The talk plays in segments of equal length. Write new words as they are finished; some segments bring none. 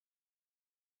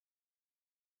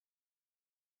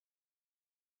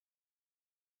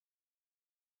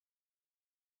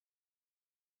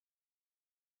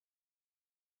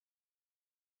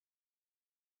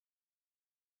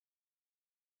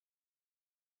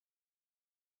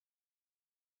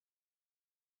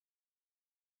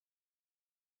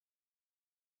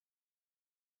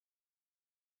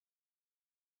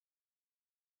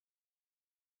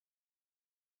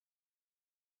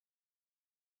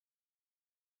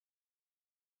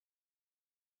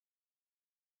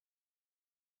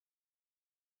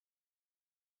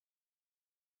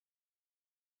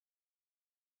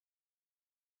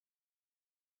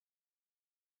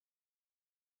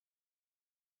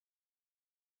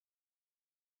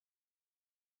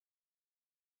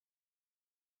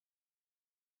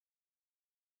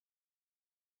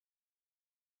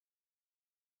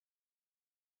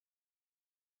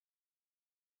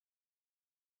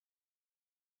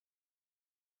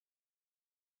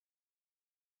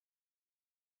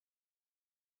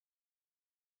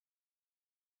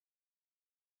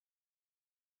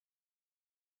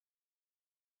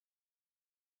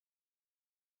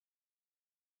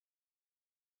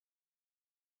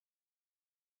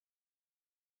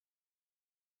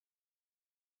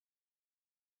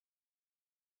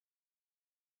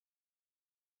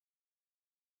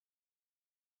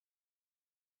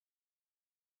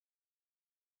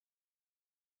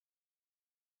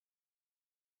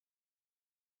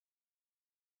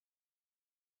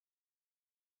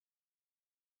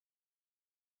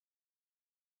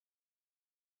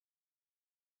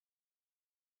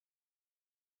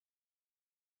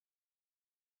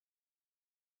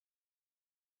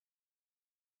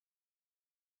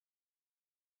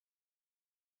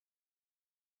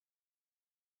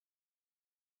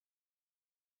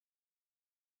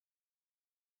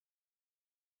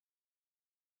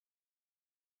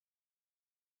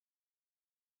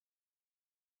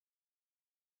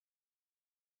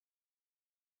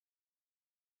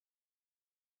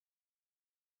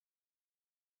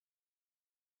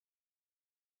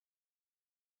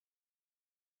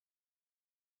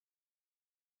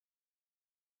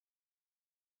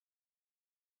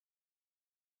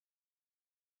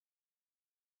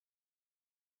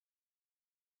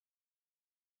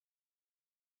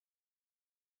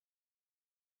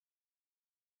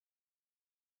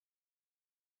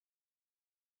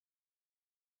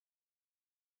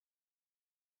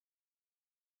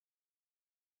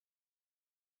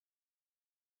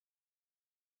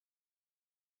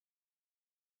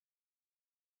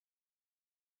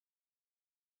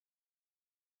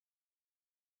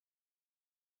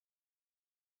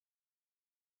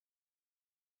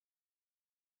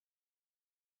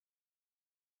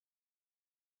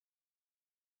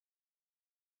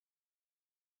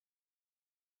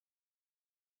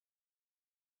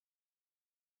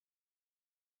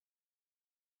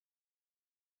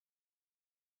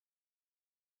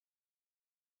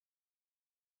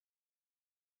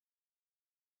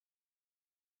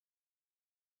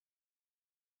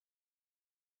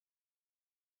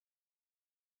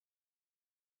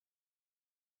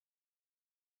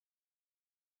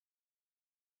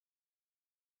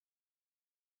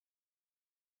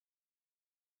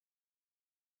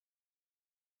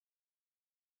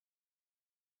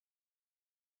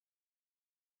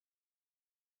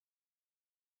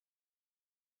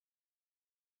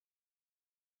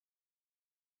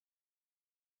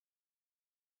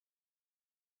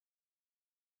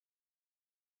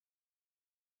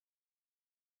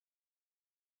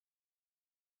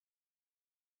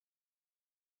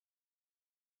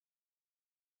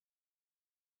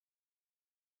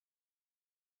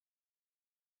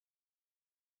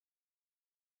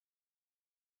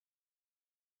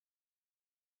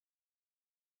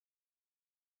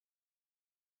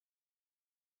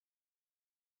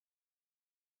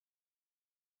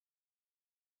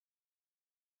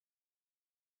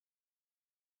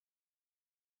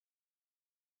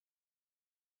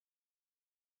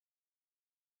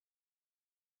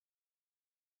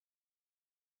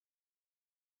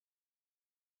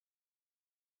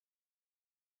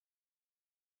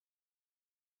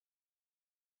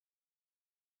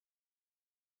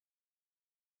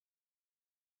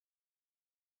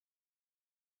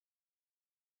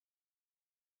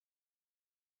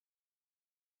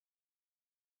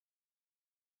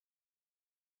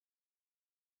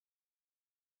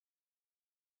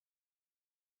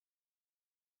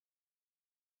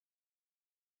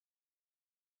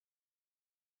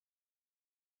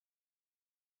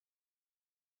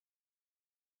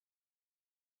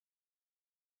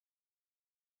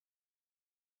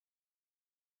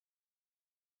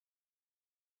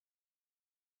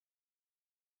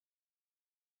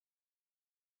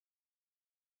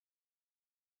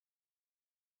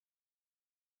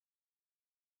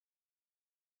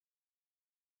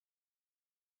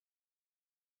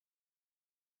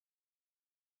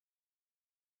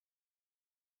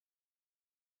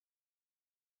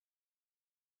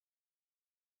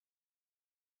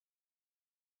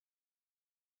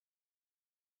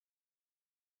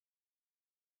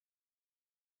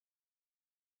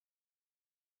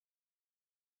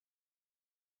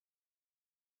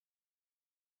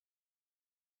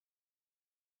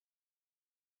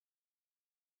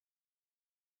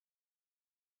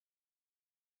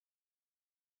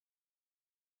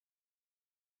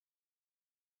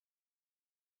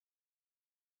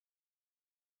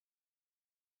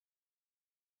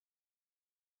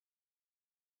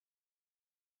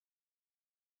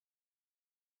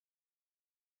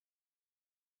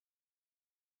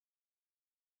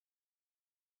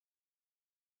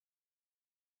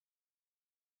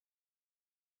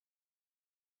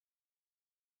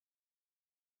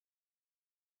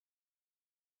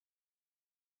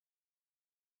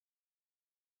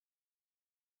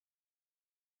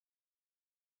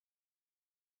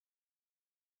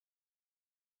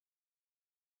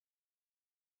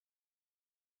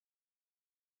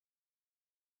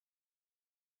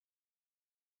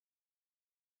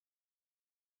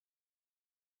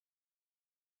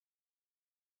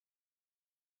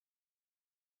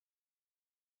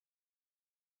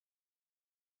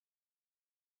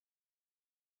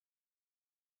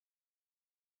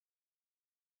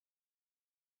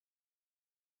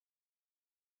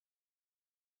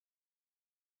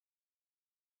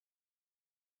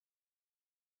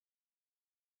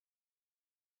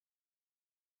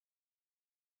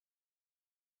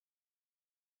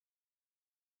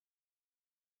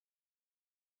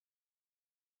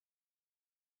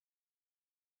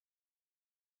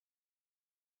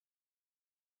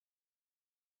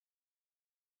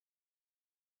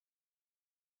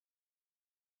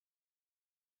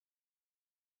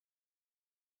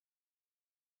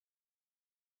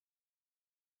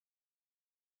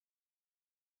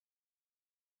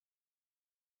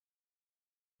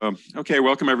Okay,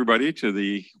 welcome everybody to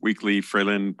the weekly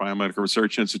Fralin Biomedical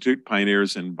Research Institute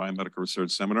Pioneers in Biomedical Research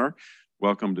Seminar.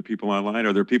 Welcome to people online.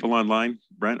 Are there people online,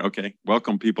 Brent? Okay,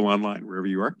 welcome people online, wherever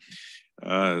you are.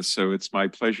 So it's my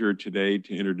pleasure today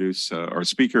to introduce our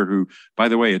speaker who, by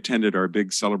the way, attended our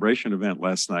big celebration event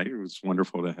last night. It was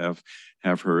wonderful to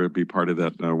have her be part of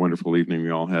that wonderful evening we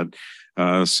all had.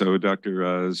 So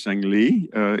Dr. Zheng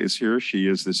Li is here. She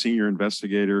is the senior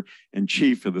investigator and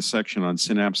chief of the section on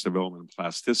synapse development and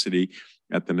plasticity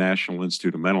at the National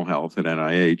Institute of Mental Health at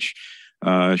NIH.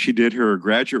 She did her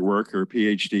graduate work, her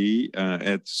Ph.D.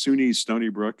 At SUNY Stony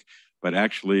Brook, but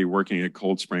actually working at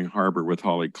Cold Spring Harbor with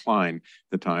Holly Klein at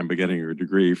the time, but getting her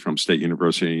degree from State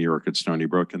University of New York at Stony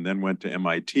Brook, and then went to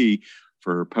MIT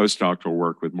for her postdoctoral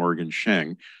work with Morgan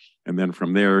Zheng. And then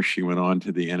from there, she went on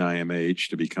to the NIMH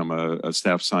to become a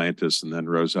staff scientist and then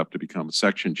rose up to become a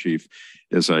section chief,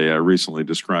 as I recently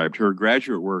described. Her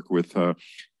graduate work with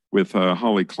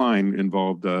Holly Klein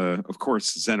involved, of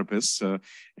course, Xenopus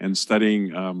and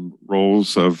studying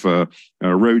roles of Rho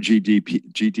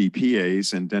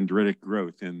GTPase and dendritic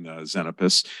growth in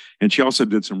Xenopus. And she also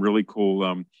did some really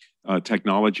cool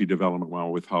technology development while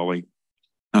with Holly,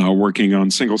 working on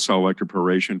single cell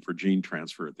electroporation for gene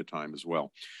transfer at the time as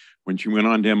well. When she went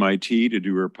on to MIT to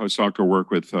do her postdoctoral work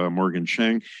with Morgan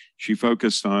Zheng, she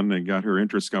focused on and got her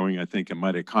interest going, I think, in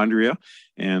mitochondria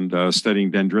and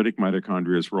studying dendritic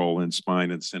mitochondria's role in spine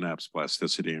and synapse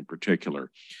plasticity in particular.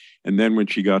 And then when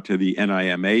she got to the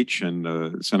NIMH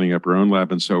and setting up her own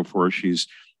lab and so forth, she's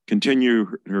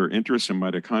continued her interest in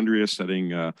mitochondria,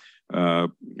 studying a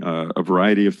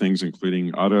variety of things,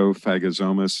 including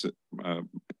autophagosomes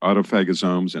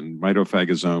and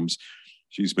mitophagosomes.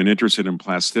 She's been interested in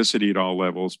plasticity at all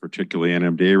levels, particularly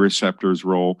NMDA receptors'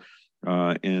 role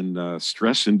in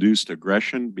stress-induced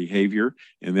aggression behavior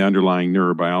and the underlying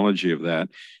neurobiology of that.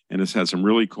 And has had some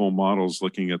really cool models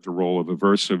looking at the role of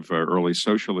aversive early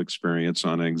social experience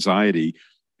on anxiety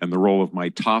and the role of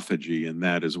mitophagy in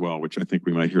that as well, which I think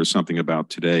we might hear something about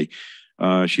today.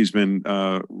 She's been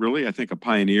really, I think, a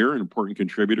pioneer, an important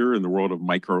contributor in the world of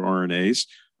microRNAs.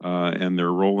 And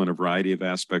their role in a variety of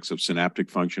aspects of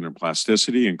synaptic function and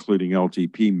plasticity, including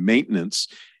LTP maintenance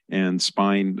and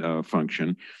spine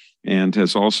function, and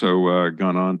has also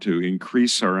gone on to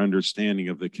increase our understanding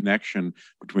of the connection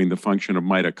between the function of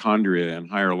mitochondria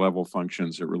and higher level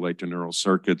functions that relate to neural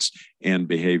circuits and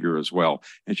behavior as well.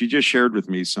 And she just shared with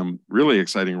me some really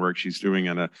exciting work she's doing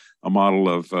on a model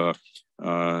of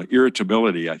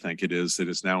irritability, I think it is, that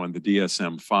is now in the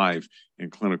DSM-5 in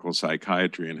clinical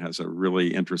psychiatry and has a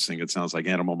really interesting, it sounds like,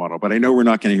 animal model. But I know we're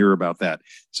not going to hear about that.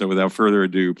 So without further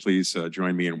ado, please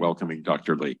join me in welcoming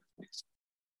Dr. Li.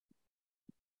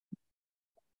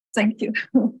 Thank you.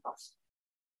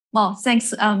 Well,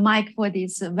 thanks, Mike, for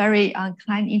this very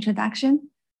kind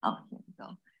introduction. Oh, here we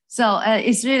go. So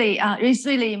it's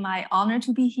really my honor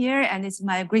to be here, and it's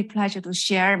my great pleasure to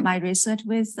share my research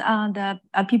with the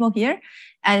people here.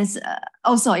 And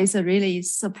also, it's a really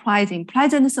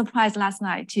pleasant surprise last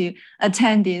night to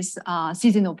attend this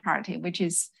seasonal party, which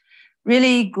is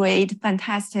really great,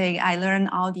 fantastic. I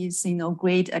learned all these,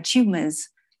 great achievements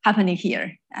happening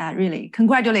here. Really,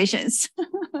 congratulations.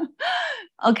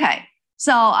 Okay.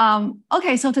 So,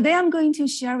 so today I'm going to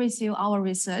share with you our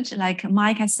research. Like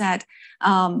Mike has said,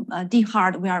 deep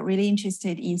heart, we are really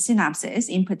interested in synapses.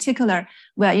 In particular,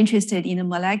 we are interested in the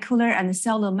molecular and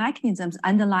cellular mechanisms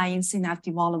underlying synapse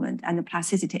development and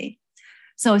plasticity.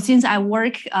 So since I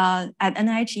work at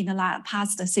NIH in the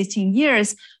past 16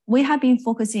 years, we have been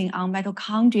focusing on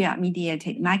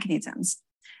mitochondria-mediated mechanisms.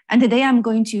 And today I'm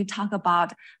going to talk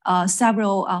about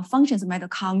several functions of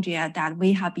mitochondria that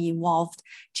we have been involved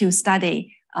to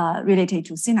study related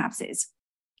to synapses.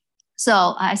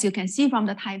 So as you can see from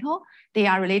the title, they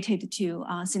are related to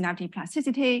synaptic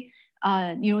plasticity,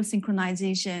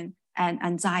 neurosynchronization, and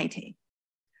anxiety.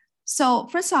 So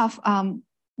first off,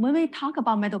 when we talk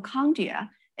about mitochondria,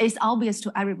 it's obvious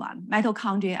to everyone.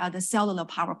 Mitochondria are the cellular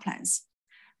power plants,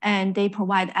 and they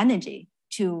provide energy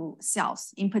to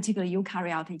cells, in particular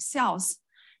eukaryotic cells.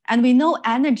 And we know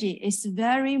energy is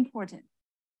very important.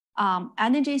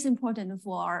 Energy is important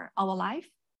for our life.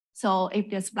 So if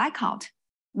there's blackout,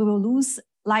 we will lose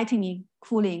lighting,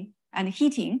 cooling, and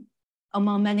heating,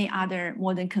 among many other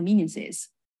modern conveniences.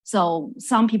 So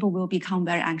some people will become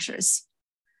very anxious.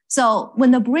 So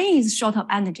when the brain is short of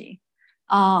energy,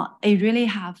 it really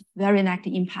have very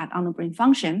negative impact on the brain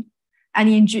function. And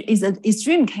in an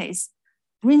extreme case,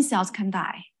 brain cells can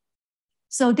die.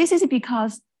 So this is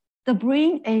because the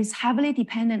brain is heavily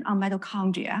dependent on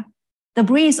mitochondria. The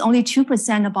brain is only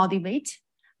 2% of body weight,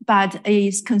 but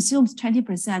it consumes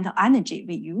 20% of energy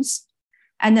we use.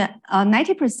 And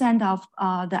 90%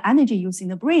 of the energy used in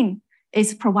the brain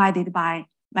is provided by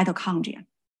mitochondria.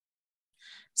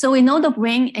 So we know the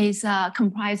brain is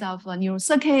comprised of neural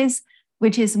circuits,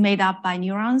 which is made up by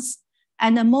neurons.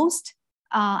 And the most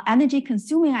energy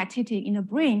consuming activity in the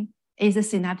brain is the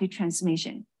synaptic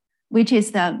transmission, which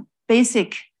is the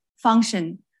basic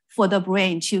function for the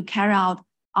brain to carry out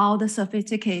all the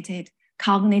sophisticated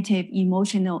cognitive,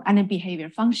 emotional, and behavior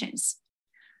functions.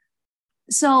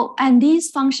 So, and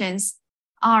these functions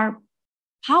are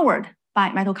powered by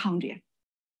mitochondria.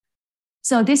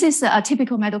 So this is a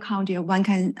typical mitochondria one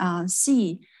can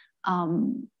see.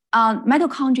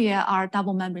 Mitochondria are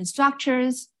double membrane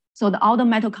structures. So all the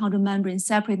mitochondrial membranes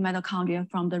separate mitochondria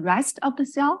from the rest of the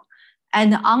cell.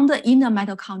 And on the inner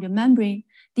mitochondrial membrane,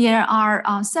 there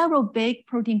are several big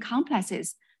protein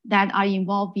complexes that are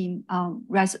involved in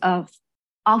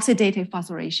oxidative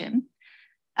phosphorylation.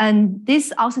 And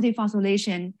this oxidative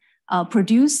phosphorylation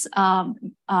produce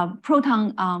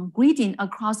proton gradient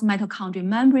across mitochondrial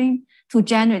membrane to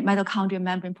generate mitochondrial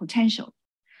membrane potential,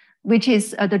 which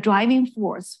is the driving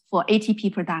force for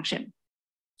ATP production.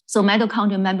 So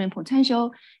mitochondrial membrane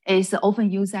potential is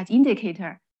often used as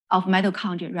indicator of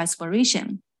mitochondrial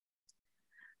respiration.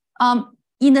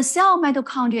 In the cell,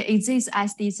 mitochondria exist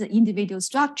as these individual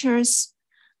structures.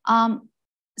 In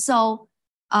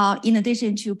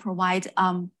addition to provide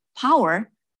power,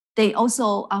 they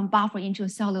also buffer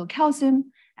intracellular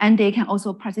calcium, and they can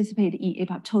also participate in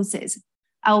apoptosis.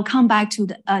 I will come back to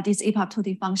this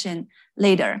apoptotic function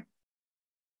later.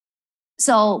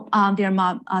 So there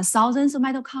are thousands of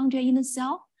mitochondria in the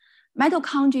cell.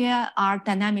 Mitochondria are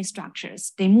dynamic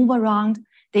structures. They move around,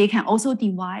 they can also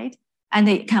divide, and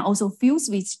they can also fuse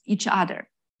with each other.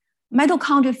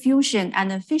 Mitochondrial fusion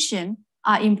and fission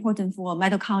are important for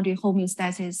mitochondrial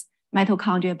homeostasis,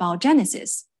 mitochondrial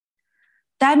biogenesis.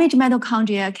 Damaged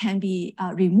mitochondria can be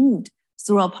removed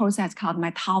through a process called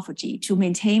mitophagy to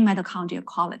maintain mitochondrial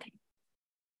quality.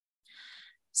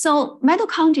 So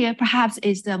mitochondria perhaps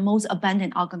is the most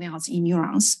abundant organelles in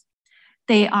neurons.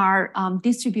 They are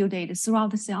distributed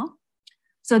throughout the cell.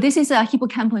 So this is a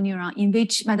hippocampal neuron in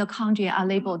which mitochondria are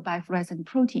labeled by fluorescent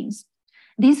proteins.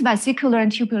 These vesicular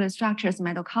and tubular structures,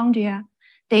 mitochondria,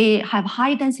 they have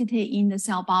high density in the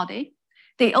cell body.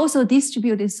 They also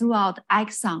distributed throughout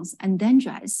axons and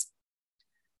dendrites.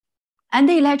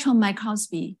 Under electron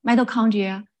microscopy,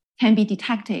 mitochondria can be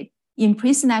detected in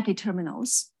presynaptic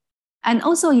terminals and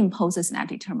also in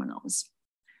postsynaptic terminals.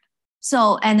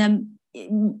 So,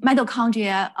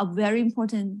 mitochondria are very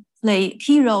important, play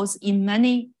key roles in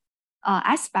many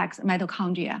aspects of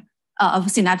mitochondria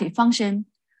of synaptic function.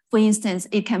 For instance,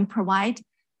 it can provide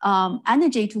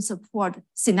energy to support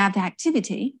synaptic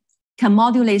activity, can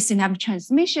modulate synaptic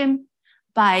transmission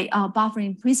by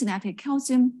buffering presynaptic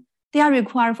calcium. They are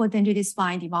required for dendritic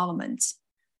spine development.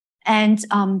 And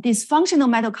these functional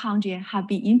mitochondria have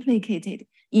been implicated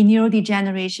in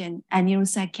neurodegeneration and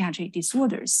neuropsychiatric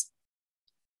disorders.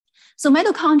 So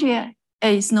mitochondria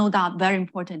is no doubt very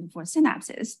important for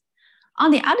synapses.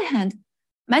 On the other hand,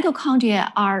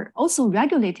 mitochondria are also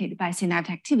regulated by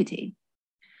synaptic activity.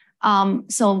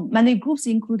 So many groups,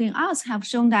 including us, have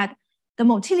shown that the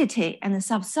motility and the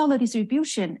subcellular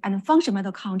distribution and the function of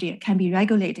mitochondria can be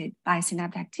regulated by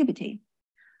synaptic activity.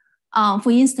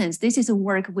 For instance, this is a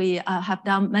work we have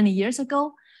done many years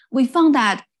ago. We found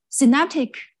that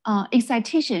synaptic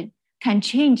excitation can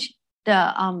change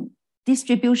the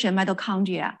distribution of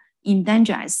mitochondria in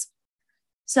dendrites.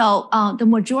 So the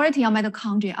majority of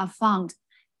mitochondria are found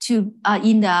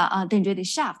in the dendritic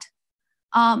shaft.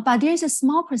 But there is a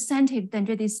small percentage of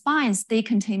dendritic spines, they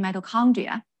contain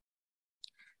mitochondria.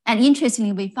 And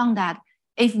interestingly, we found that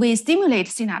if we stimulate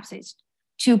synapses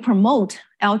to promote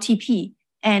LTP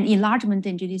and enlargement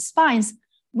dendritic spines,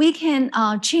 we can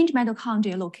change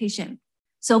mitochondrial location.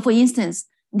 So for instance,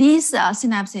 these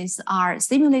synapses are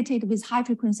stimulated with high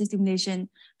frequency stimulation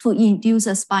to induce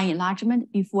a spine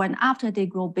enlargement before and after they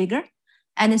grow bigger.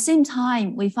 At the same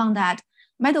time, we found that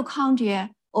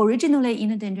mitochondria originally in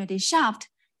the dendritic shaft,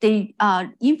 they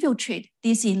infiltrate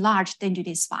these enlarged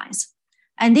dendritic spines.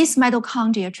 And these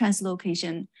mitochondria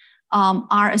translocation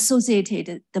are associated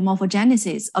with the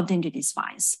morphogenesis of dendritic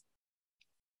spines.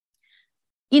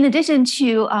 In addition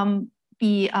to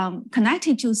be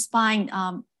connected to spine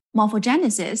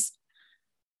morphogenesis,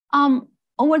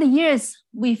 over the years,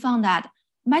 we found that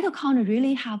mitochondria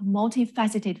really have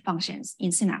multifaceted functions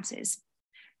in synapses.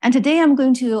 And today I'm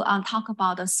going to talk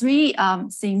about the three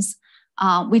things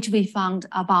which we found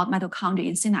about mitochondria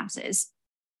in synapses.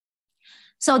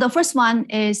 So the first one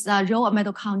is the role of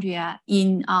mitochondria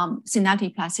in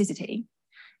synaptic plasticity.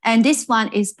 And this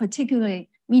one is particularly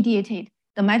mediated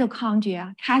the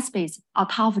mitochondria caspase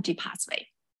autophagy pathway.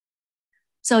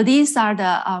 So these are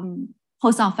the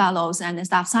postdoc fellows and the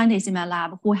staff scientists in my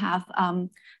lab who have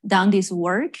done this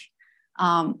work.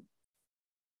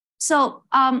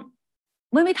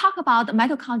 When we talk about the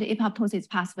mitochondrial apoptosis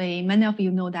pathway, many of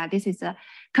you know that this is a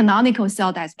canonical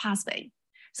cell death pathway.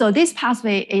 So this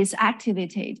pathway is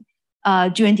activated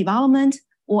during development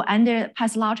or under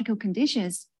pathological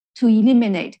conditions to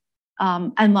eliminate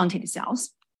unwanted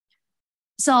cells.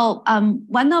 So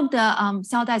one of the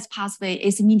cell death pathway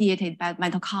is mediated by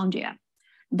mitochondria.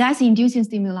 Death-inducing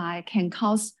stimuli can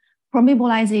cause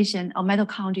permeabilization of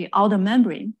mitochondria outer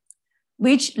membrane,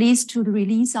 which leads to the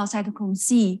release of cytochrome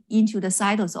C into the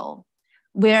cytosol,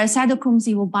 where cytochrome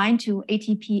C will bind to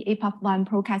ATP APOP1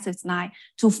 procaspase 9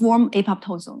 to form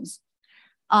apoptosomes.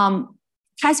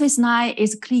 Caspase 9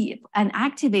 is cleaved and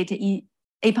activated in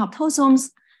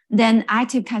apoptosomes, then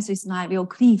active caspase 9 will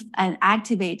cleave and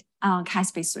activate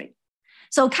caspase 3.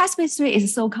 So caspase 3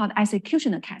 is so-called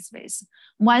executional caspase.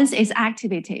 Once it's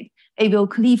activated, it will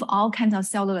cleave all kinds of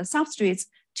cellular substrates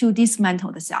to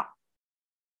dismantle the cell.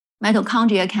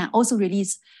 Mitochondria can also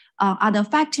release other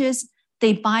factors.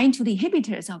 They bind to the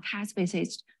inhibitors of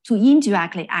caspases to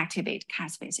indirectly activate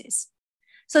caspases.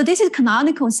 So this is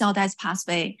canonical cell death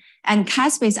pathway, and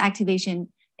caspase activation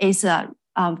is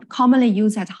commonly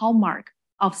used as hallmark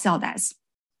of cell death.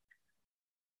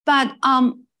 But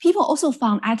people also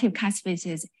found active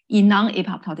caspases in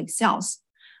non-apoptotic cells,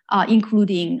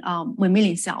 including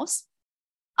mammalian cells.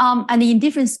 And in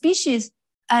different species,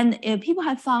 and people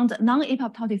have found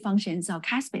non-apoptotic functions of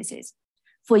caspases.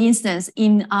 For instance,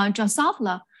 in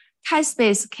Drosophila,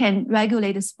 caspase can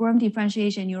regulate sperm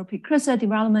differentiation, neural precursor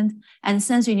development, and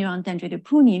sensory neuron dendritic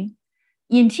pruning.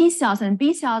 In T cells and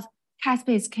B cells,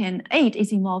 caspase can aid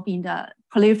is involved in the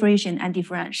proliferation and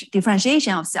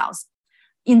differentiation of cells.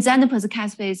 In Xanthopus,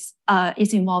 caspase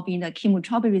is involved in the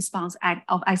chemotrophic response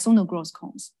of axonal growth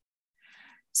cones.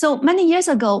 So many years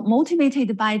ago,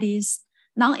 motivated by these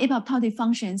non-apoptotic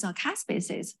functions of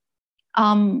caspases,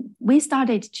 we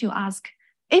started to ask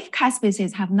if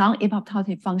caspases have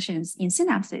non-apoptotic functions in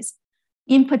synapses.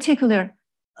 In particularly,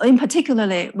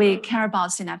 we care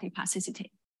about synaptic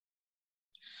plasticity.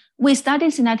 We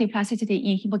studied synaptic plasticity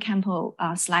in hippocampal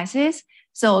slices.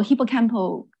 So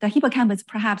the hippocampus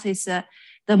perhaps is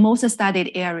the most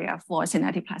studied area for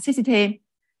synaptic plasticity.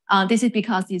 This is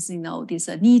because this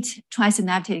neat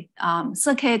trisynaptic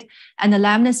circuit and the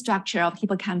laminar structure of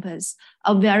hippocampus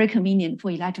are very convenient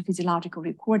for electrophysiological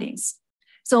recordings.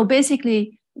 So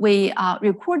basically, we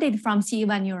recorded from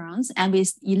CA1 neurons and we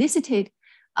elicited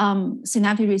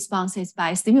synaptic responses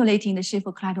by stimulating the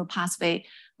Schiffer-Collateral pathway,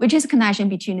 which is a connection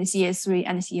between the CA3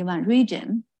 and the CA1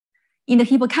 region. In the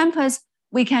hippocampus,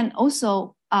 we can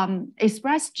also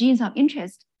express genes of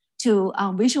interest to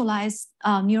visualize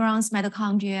neurons,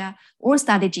 mitochondria, or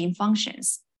study gene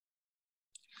functions.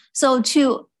 So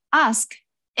to ask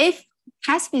if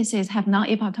caspases have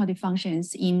non-apoptotic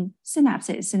functions in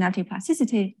synapses, synaptic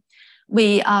plasticity,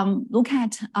 we look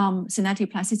at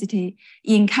synaptic plasticity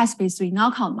in caspase 3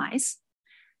 knockout mice.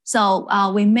 So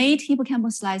we made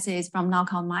hippocampal slices from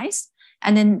knockout mice,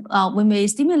 and then when we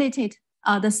stimulated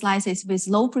the slices with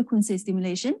low frequency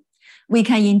stimulation, we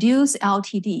can induce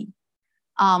LTD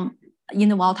in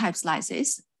the wild type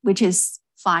slices, which is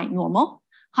fine, normal.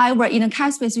 However, in the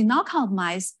caspase 3 knockout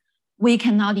mice, we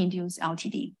cannot induce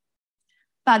LTD.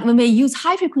 But when we use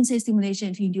high frequency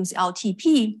stimulation to induce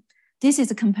LTP, this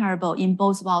is comparable in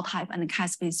both wild type and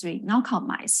caspase 3 knockout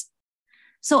mice.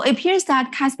 So it appears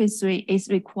that caspase 3 is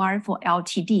required for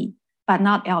LTD, but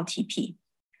not LTP.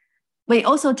 We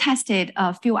also tested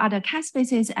a few other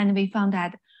caspases, and we found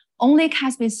that only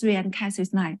caspase 3 and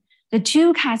caspase 9, the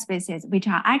two caspases which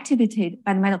are activated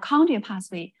by the mitochondria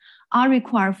pathway, are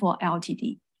required for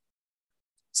LTD.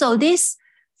 So these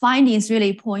findings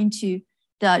really point to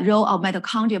the role of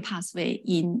mitochondria pathway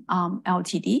in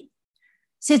LTD.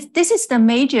 So this is the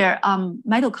major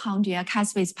mitochondria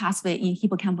caspase pathway in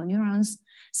hippocampal neurons.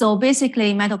 So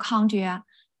basically, mitochondria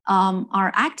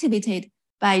are activated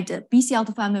by the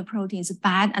BCL2 family proteins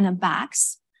BAD and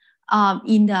BAX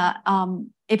in the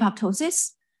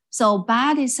apoptosis. So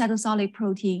BAD is cytosolic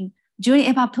protein. During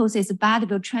apoptosis, BAD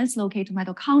will translocate to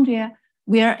mitochondria,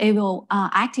 where it will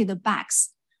activate the BAX.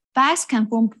 BAX can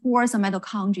form pores of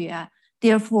mitochondria,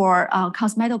 therefore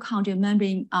cause mitochondrial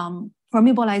membrane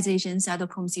permeabilization,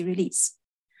 cytochrome C release.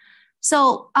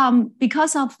 So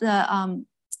because of the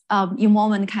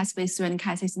involvement caspase 3 and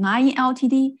caspase 9 in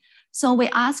LTD, so we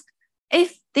asked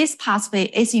if this pathway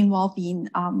is involved in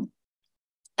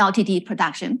LTD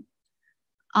production.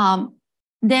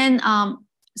 Then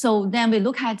we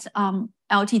look at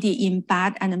LTD in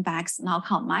bat and bags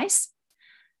knockout mice.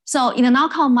 So in the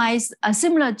knockout mice,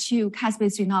 similar to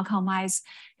caspase-3 knockout mice,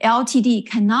 LTD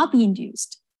cannot be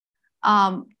induced,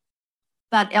 but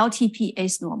LTP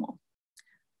is normal,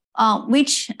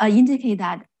 which indicate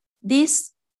that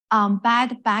this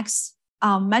bad bags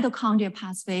mitochondria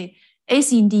pathway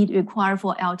is indeed required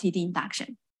for LTD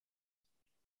induction.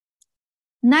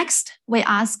 Next, we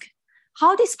ask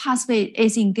how this pathway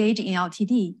is engaged in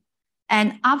LTD,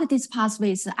 and after this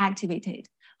pathway is activated,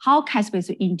 how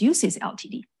caspase-3 induces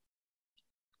LTD.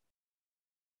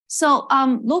 So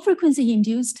low-frequency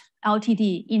induced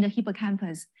LTD in the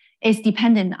hippocampus is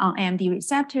dependent on AMD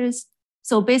receptors.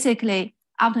 So basically,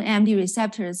 after AMD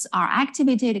receptors are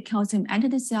activated, calcium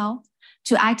enters the cell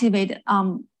to activate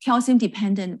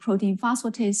calcium-dependent protein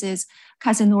phosphatases,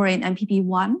 calcineurin and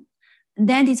PP1.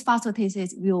 Then these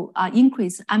phosphatases will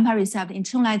increase AMPA receptor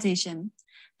internalization,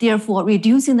 therefore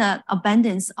reducing the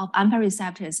abundance of AMPA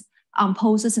receptors on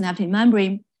postsynaptic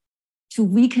membrane to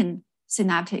weaken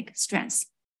synaptic strength.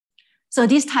 So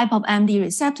this type of AMD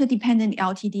receptor-dependent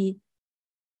LTD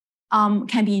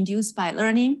can be induced by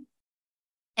learning,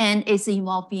 and it's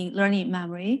involving learning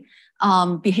memory,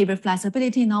 behavior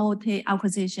flexibility, novelty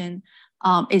acquisition,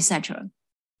 etc.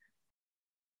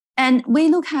 And we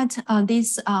look at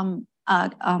this,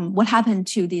 what happened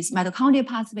to this mitochondrial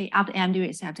pathway after AMD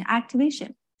receptor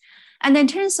activation. And then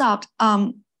turns out,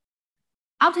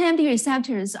 after AMD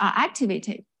receptors are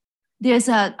activated, there's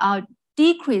a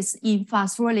decrease in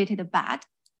phosphorylated BAT.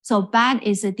 So BAT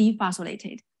is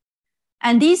dephosphorylated.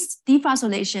 And this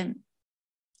dephosphorylation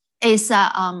is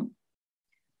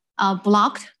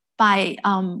blocked by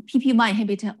PP1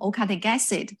 inhibitor oxalic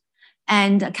acid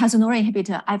and calcineurin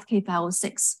inhibitor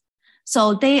FK506.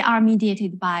 So they are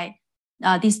mediated by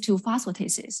these two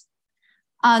phosphatases.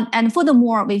 And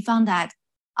furthermore, we found that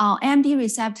AMD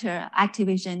receptor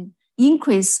activation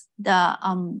increase the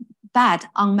BAT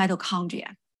on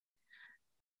mitochondria.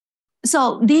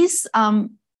 So these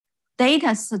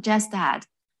data suggest that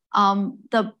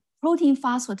the protein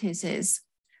phosphatases,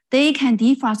 they can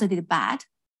dephosphorylate BAT,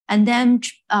 and then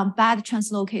BAT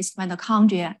translocates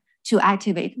mitochondria to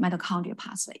activate mitochondrial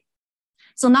pathway.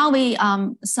 So now we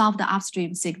solve the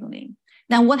upstream signaling.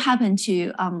 Then what happened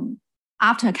to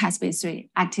after caspase-3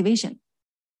 activation?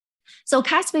 So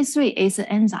caspase-3 is an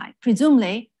enzyme.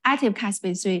 Presumably, active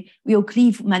caspase-3 will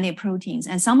cleave many proteins,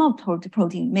 and some of the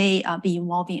protein may be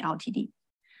involved in LTD.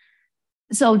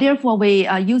 So therefore, we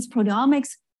use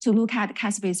proteomics to look at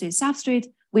caspase-3 substrate,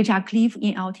 which are cleaved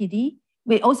in LTD.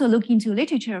 We also look into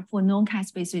literature for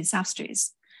non-caspase-3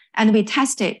 substrates, and we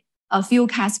tested a few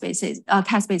caspase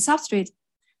substrates,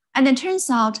 and it turns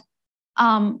out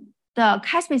the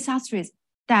caspase substrate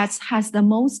that has the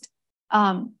most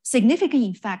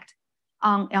significant effect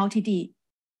on LTD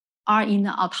are in the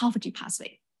autophagy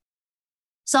pathway.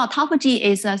 So autophagy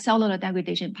is a cellular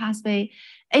degradation pathway.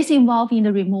 It's involved in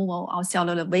the removal of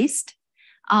cellular waste.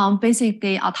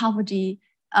 Basically, autophagy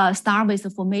starts with the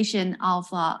formation of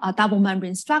a double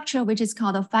membrane structure, which is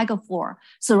called a phagophore,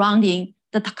 surrounding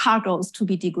the cargos to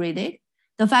be degraded.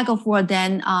 The phagophore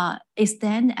then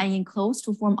extend and enclose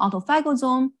to form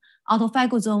autophagosome.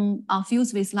 Autophagosome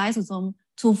fused with lysosome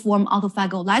to form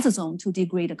autophagolysosome to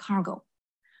degrade the cargo.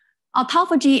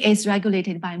 Autophagy is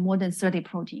regulated by more than 30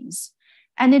 proteins.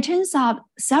 And it turns out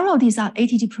several of these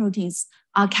ATG proteins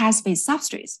are caspase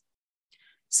substrates.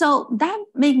 So that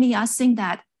made me think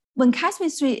that when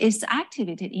caspase-3 is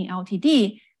activated in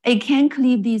LTD, it can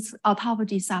cleave these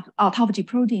autophagy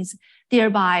proteins,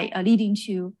 thereby leading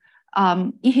to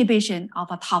inhibition of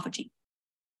autophagy.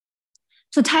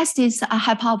 To test this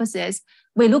hypothesis,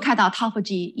 we look at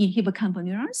autophagy in hippocampal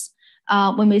neurons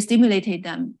when we stimulated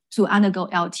them to undergo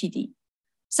LTD.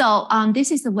 So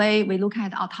this is the way we look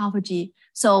at autophagy.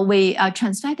 So we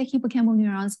transfect the hippocampal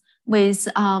neurons with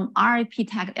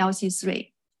RP-TAG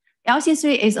LC3.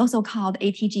 LC3 is also called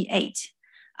ATG8.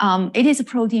 It is a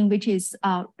protein which is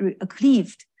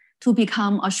cleaved to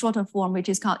become a shorter form, which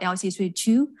is called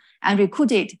LC3-2, and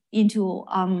recruited into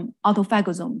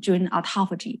autophagosome during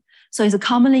autophagy. So it's a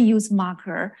commonly used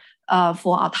marker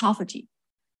for autophagy.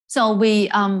 So we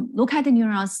look at the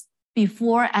neurons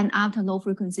before and after low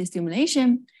frequency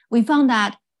stimulation. We found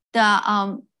that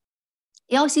the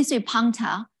LC3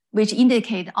 puncta, which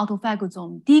indicate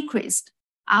autophagosome, decreased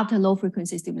after low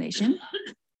frequency stimulation,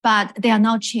 but they are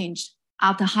not changed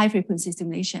after high frequency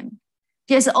stimulation.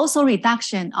 There's also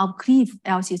reduction of cleaved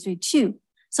LC3-2.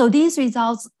 So these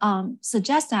results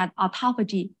suggest that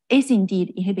autophagy is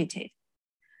indeed inhibited.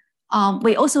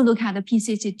 We also look at the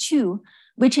PCC2,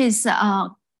 which is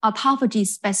autophagy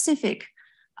specific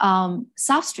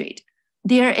substrate.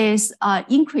 There is an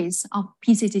increase of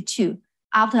PCC2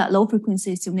 after low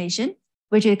frequency stimulation,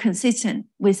 which is consistent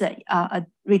with a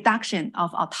reduction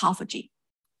of autophagy.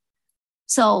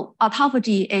 So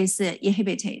autophagy is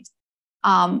inhibited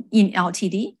in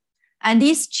LTD, and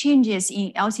these changes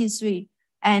in LC3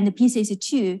 and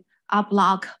PCC2 are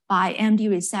blocked by AMD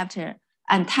receptor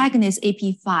antagonist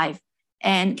AP5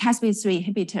 and caspase-3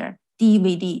 inhibitor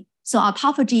DVD. So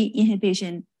autophagy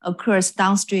inhibition occurs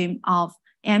downstream of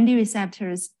AMD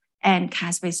receptors and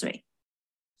caspase-3.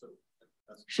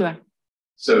 Sure.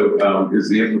 So is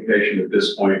the implication at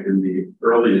this point in the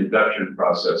early induction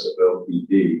process of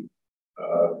LPD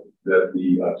that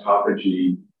the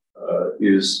autophagy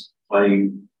is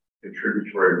playing a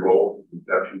contributory role in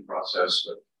the induction process,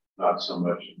 but not so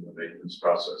much in the maintenance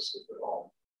process at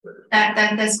all?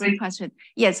 That's a great question.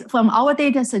 Yes, from our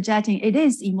data suggesting it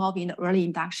is involved in the early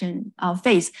induction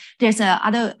phase. There's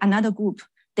another group.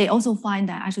 They also find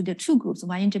that actually there are two groups,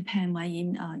 one in Japan, one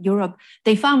in Europe.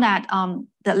 They found that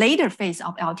the later phase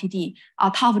of LTD,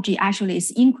 autophagy actually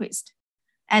is increased.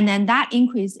 And then that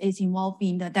increase is involved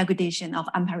in the degradation of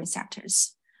AMPA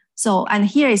receptors. So, and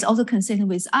here is also consistent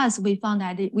with us. We found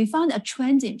a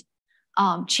transient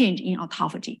change in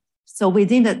autophagy. So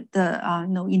within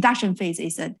the induction phase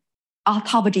is that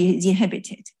autophagy is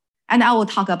inhibited. And I will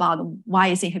talk about why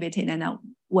it's inhibited and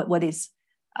what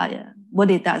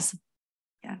it does.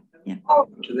 Yeah.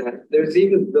 To that, there's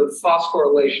even the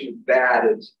phosphorylation of bad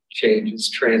change is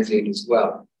transient as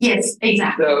well. Yes,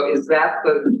 exactly. So is that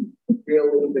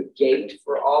really the gate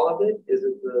for all of it? Is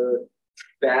it the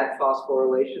bad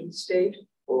phosphorylation state,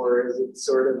 or is it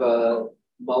sort of a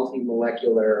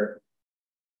multi-molecular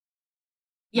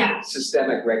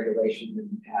systemic regulation that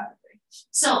you have?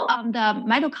 So the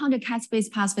mitochondrial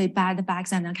caspase pathway, bad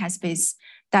background caspase,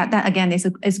 that again is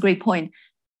a great point.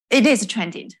 It is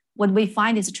transient. What we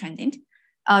find is transient,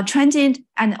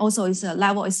 and also its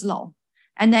level is low.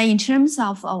 And then in terms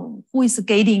of who is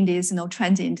gating this,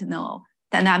 transient,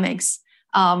 dynamics,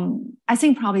 I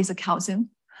think probably it's a calcium,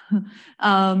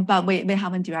 but we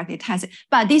haven't directly tested.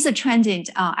 But this transient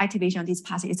activation of this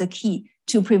pathway is a key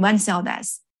to prevent cell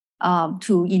death,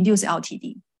 to induce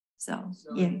LTD. So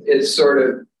yeah, it's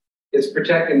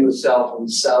protecting the cell from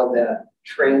cell death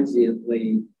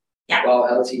transiently. Yeah. While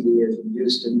LTD is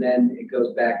induced, and then it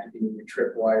goes back to being a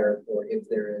tripwire for if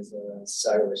there is a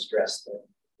cellular stress.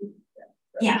 Right?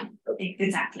 Yeah, okay.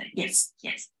 Exactly. Yes,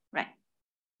 right.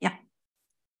 Yeah.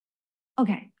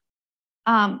 Okay.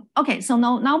 Okay, so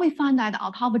now we find that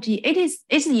autophagy, it is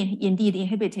indeed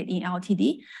inhibited in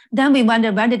LTD. Then we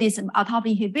wonder whether this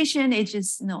autophagy inhibition is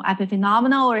just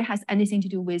epiphenomenal or it has anything to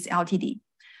do with LTD.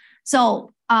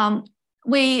 So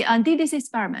we did this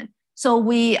experiment. So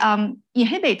we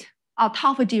inhibit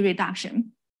autophagy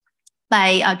reduction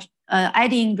by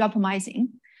adding rapamycin.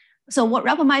 So what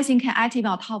rapamycin can activate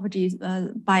autophagy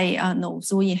by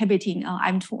so inhibiting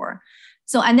mTOR.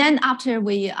 So and then after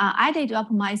we added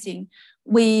rapamycin,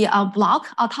 we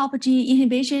block autophagy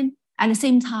inhibition. At the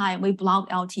same time, we block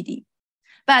LTD.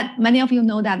 But many of you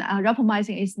know that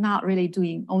rapamycin is not really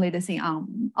doing only the thing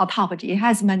on autophagy. It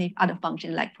has many other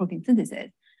functions like protein synthesis.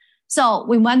 So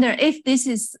we wonder if this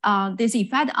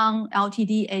effect on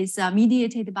LTD is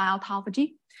mediated by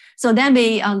autophagy. So then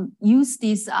we use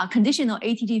this conditional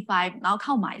ATG5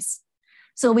 knockout mice.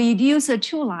 So we use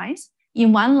two lines.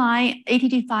 In one line,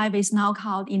 ATG5 is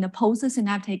knockout in the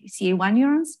postsynaptic CA1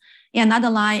 neurons. In another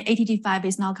line, ATG5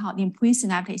 is knockout in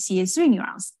presynaptic CA3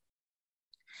 neurons.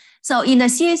 So in the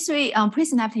CA3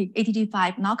 presynaptic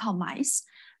ATG5 knockout mice,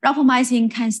 rapamycin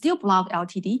can still block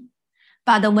LTD.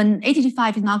 But when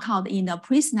ATG5 is knockout in the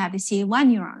presynaptic CA1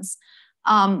 neurons,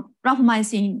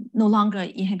 rapamycin no longer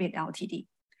inhibit LTD.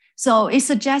 So it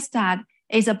suggests that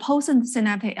it's a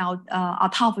postsynaptic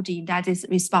autophagy that is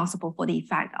responsible for the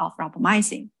effect of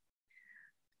rapamycin.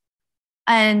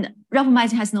 And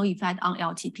rapamycin has no effect on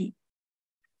LTP.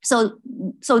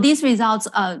 So these results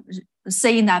are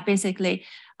saying that basically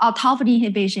autophagy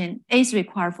inhibition is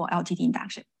required for LTD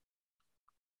induction.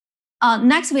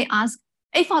 Next, we ask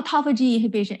if autophagy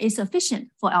inhibition is sufficient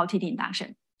for LTD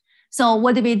induction. So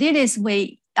what we did is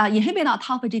we inhibit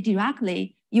autophagy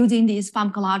directly using these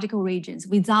pharmacological reagents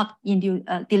without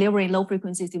delivering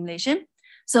low-frequency stimulation.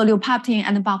 So leupeptin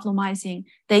and baflomycin,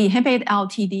 they inhibit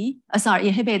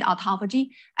inhibit autophagy.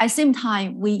 At the same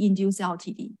time, we induce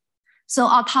LTD. So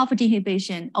autophagy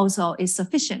inhibition also is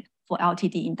sufficient for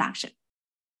LTD induction.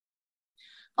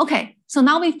 Okay, so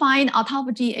now we find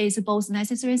autophagy is both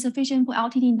necessary and sufficient for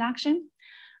LTD induction.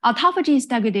 Autophagy is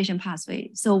degradation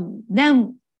pathway. So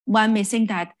then one may think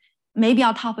that maybe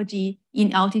autophagy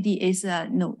in LTD is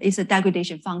a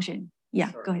degradation function.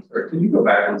 Yeah, sorry, go ahead. Sorry, can you go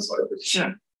back one slide?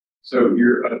 Sure. So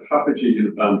your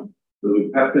autophagy, the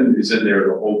lupeptin is in there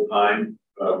the whole time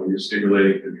when you're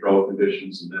stimulating control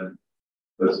conditions, and then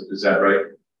is that right?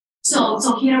 So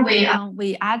here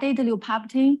we added the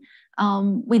lupeptin.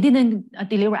 We didn't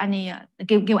deliver any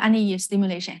give any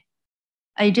stimulation.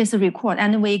 I just record,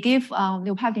 and we give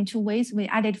lupeptin 2 ways. We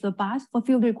added to the bus for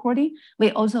field recording. We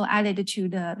also added to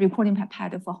the recording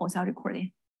pipette for whole cell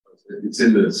recording. It's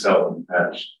in the cell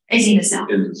patch. It's in the cell.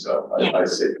 In the cell. I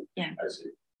see. Yeah. I see.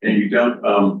 And you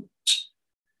don't.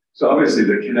 So obviously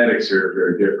the kinetics are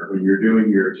very different. When you're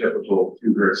doing your typical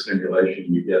 2 Hz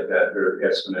stimulation, you get that very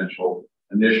exponential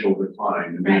initial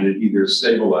decline, and then it either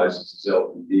stabilizes as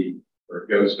LPD or it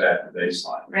goes back to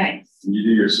baseline. Right. When you do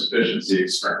your sufficiency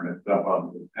experiment up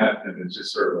on the PET, and it's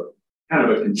just sort of kind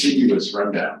of a continuous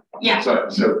rundown. Yeah. So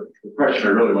the question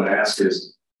I really want to ask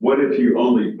is, what if you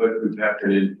only put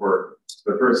lupeptin in for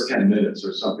the first 10 minutes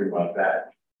or something like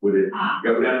that? Would it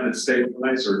go down and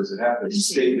stabilize, or does it have to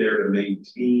stay there to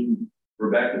maintain?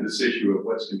 We're back to this issue of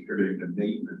what's contributing to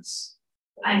maintenance.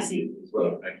 I see. As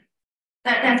well.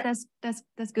 That's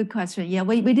a good question. Yeah,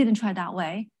 we didn't try that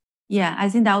way. Yeah, I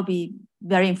think that would be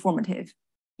very informative.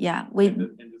 Yeah, and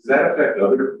does that affect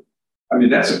other? I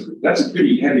mean, that's a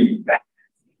pretty heavy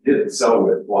hit cell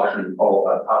with blocking all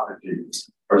autophagy.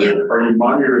 Are you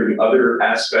monitoring other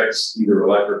aspects, either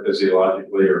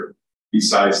electrophysiologically or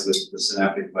besides the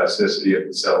synaptic plasticity of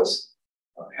the cells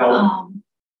health?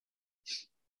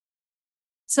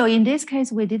 So in this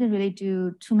case, we didn't really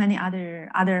do too many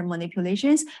other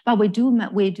manipulations, but we do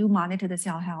monitor the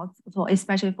cell health,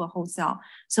 especially for whole cell.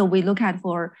 So we look at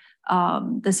for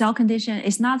the cell condition.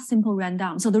 It's not simple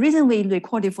rundown. So the reason we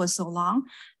recorded for so long,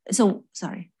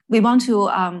 we want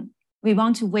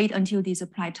to wait until this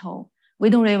plateau. We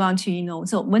don't really want to,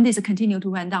 so when this continue to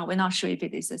run down, we're not sure if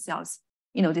it is the cells,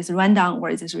 this rundown or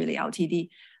is this really LTD.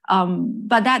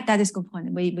 But that is good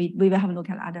point. We will have a look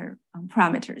at other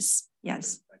parameters.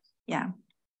 Yes. Yeah.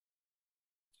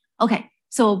 Okay.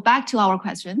 So back to our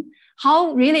question: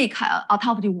 how really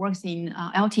autophagy works in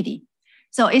LTD?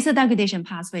 So it's a degradation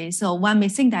pathway. So when we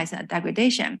think that's a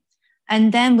degradation,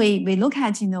 and then we look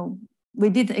at we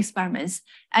did the experiments,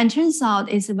 and turns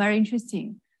out it's very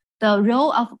interesting. The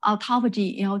role of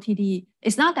autophagy in LTD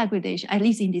is not degradation, at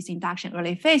least in this induction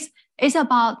early phase. It's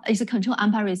a control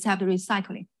AMPA receptor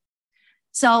recycling.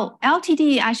 So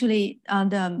LTD actually,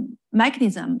 the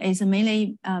mechanism is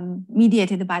mainly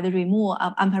mediated by the removal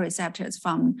of AMPA receptors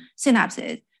from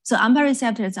synapses. So AMPA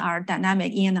receptors are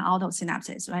dynamic in and out of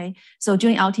synapses, right? So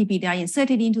during LTP, they are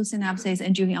inserted into synapses,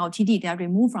 and during LTD, they are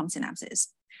removed from synapses.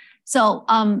 So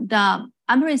the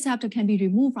AMPA receptor can be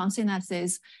removed from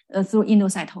synapses through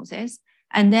endocytosis.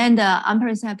 And then the AMPA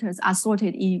receptors are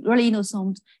sorted in early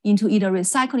endosomes into either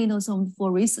recycled endosomes for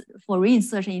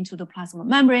reinsertion into the plasma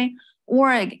membrane,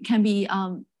 or it can be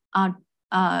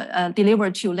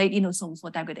delivered to late endosomes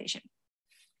for degradation.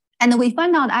 And we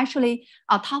find out actually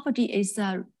autophagy is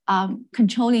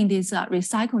controlling this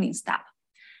recycling step.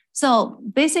 So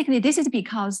basically, this is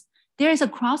because there is a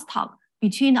crosstalk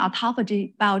between the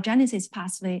autophagy biogenesis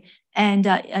pathway and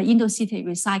endocytic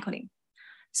recycling.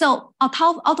 So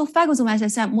autophagosome, as I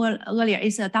said more earlier,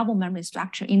 is a double membrane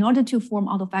structure. In order to form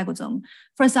autophagosome,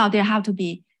 first out, there have to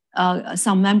be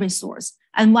some membrane source.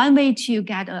 And one way to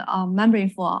get a membrane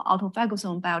for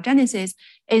autophagosome biogenesis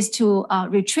is to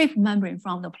retrieve membrane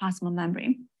from the plasma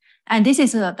membrane. And this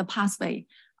is the pathway.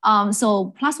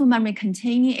 So plasma membrane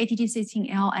containing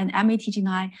ATG16L and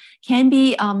MATG9 can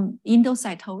be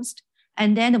endocytosed.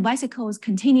 And then the vesicles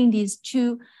containing these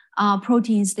two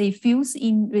proteins, they fuse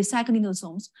in recycling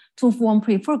endosomes to form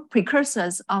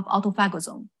precursors of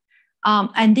autophagosome.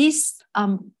 And this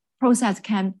process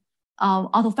can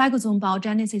autophagosome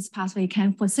biogenesis pathway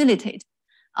can facilitate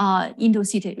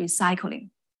endocytic recycling.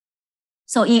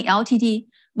 So in LTD,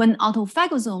 when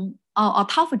autophagosome or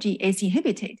autophagy is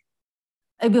inhibited,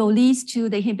 it will lead to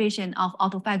the inhibition of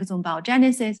autophagosome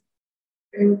biogenesis.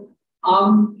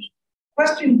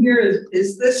 Question here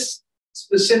is this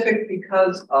specific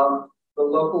because of the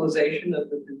localization of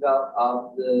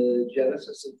the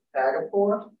genesis of the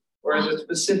phagophore? Or is it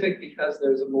specific because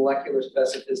there's a molecular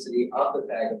specificity of the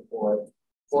phagophore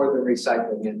for the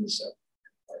recycling endosome?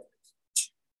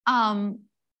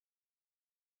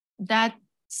 That's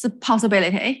a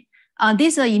possibility.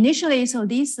 These are initially, so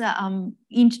these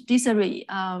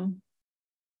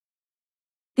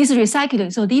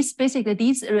recycling, so these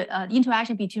basically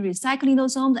interaction between recycling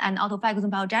endosomes and autophagosome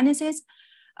biogenesis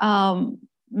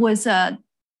was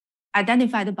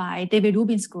identified by David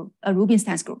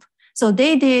Rubinstein's group. So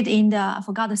they did in the, I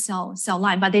forgot the cell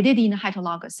line, but they did in the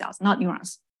heterologous cells, not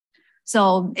neurons.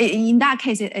 So in that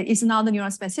case, it's not the neuron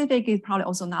specific. It's probably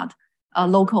also not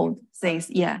local things.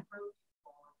 Yeah.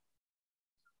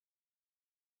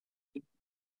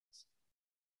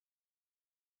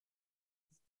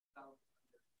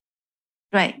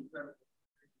 Right.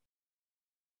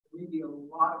 Maybe a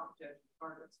lot of potential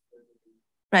targets.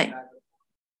 Right.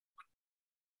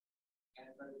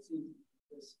 But it seems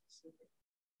specific.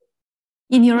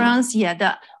 In neurons,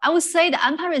 yeah, I would say the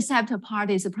anti-receptor part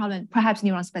is a problem, perhaps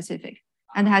neuron specific,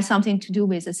 and has something to do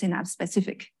with the synapse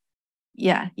specific.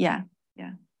 Yeah.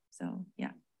 So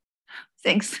yeah,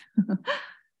 thanks.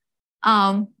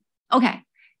 Okay,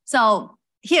 so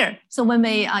here, so when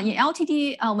we in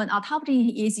LTD, when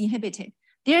autophagy is inhibited,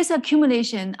 there is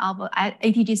accumulation of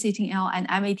ATG16L and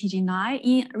MATG9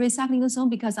 in recycling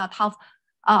because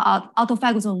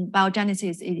autophagosome biogenesis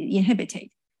is inhibited.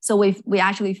 So we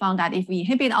actually found that if we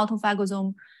inhibit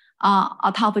autophagosome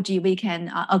autophagy, we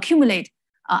can accumulate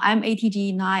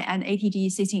MATG9 and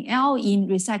ATG16L in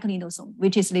recycling endosome,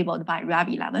 which is labeled by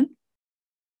RAB11.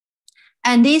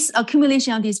 And this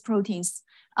accumulation of these proteins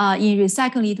in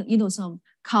recycling endosome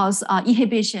cause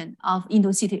inhibition of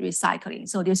endocytic recycling.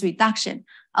 So there's reduction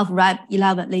of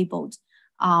RAB11 labeled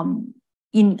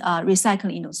in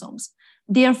recycling endosomes.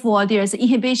 Therefore, there's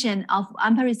inhibition of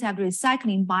anti-receptor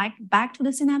recycling back to the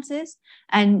synapses,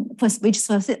 and which is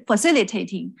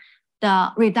facilitating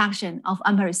the reduction of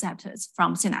anti-receptors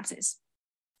from synapses.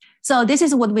 So this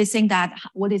is what we think that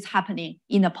what is happening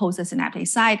in the postsynaptic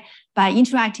side by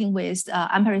interacting with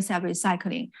anti-receptor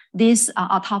recycling. This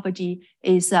autophagy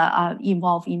is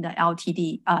involved in the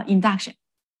LTD induction.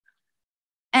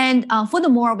 And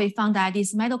furthermore, we found that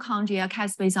this mitochondria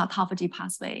caspase autophagy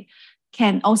pathway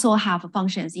can also have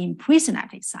functions in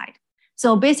presynaptic side.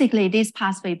 So basically, this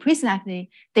pathway presynaptic,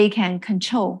 they can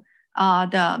control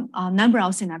the number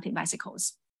of synaptic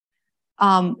vesicles.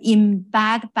 In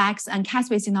bad Bax and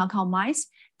caspase knockout mice,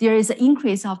 there is an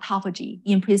increase of autophagy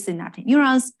in presynaptic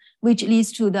neurons, which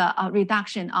leads to the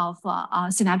reduction of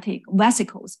synaptic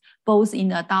vesicles, both in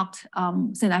the duct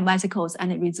synaptic vesicles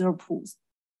and the reserve pools.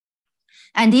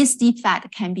 And this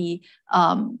defect can be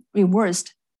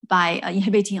reversed by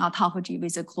inhibiting autophagy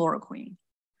with the chloroquine.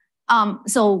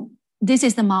 So this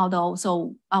is the model.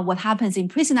 So what happens in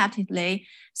presynaptically?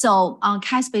 So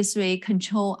caspase-3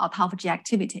 control autophagy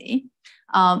activity,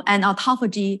 and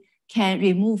autophagy can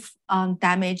remove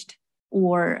damaged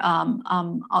or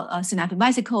synaptic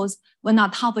vesicles. When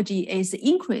autophagy is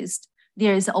increased,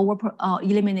 there is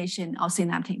elimination of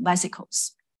synaptic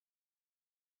vesicles.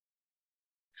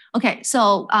 Okay,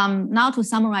 so now to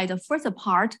summarize the first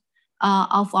part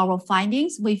of our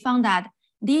findings, we found that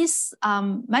this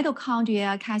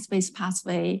mitochondria caspase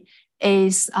pathway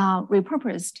is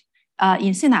repurposed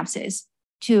in synapses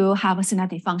to have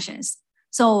synaptic functions.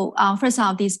 So first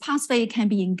off, this pathway can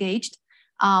be engaged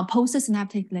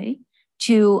postsynaptically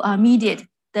to mediate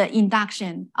the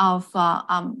induction of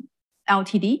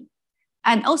LTD.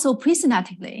 And also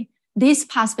presynaptically, this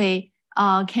pathway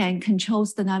can control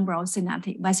the number of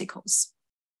synaptic vesicles.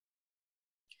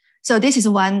 So this is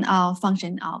one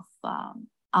function of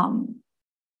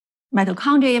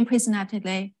mitochondria in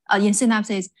presynaptically in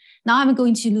synapses. Now I'm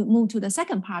going to move to the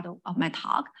second part of my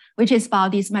talk, which is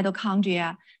about these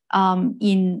mitochondria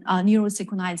in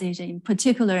neurosynchronization, in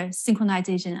particular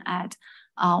synchronization at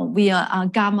via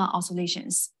gamma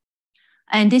oscillations.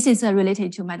 And this is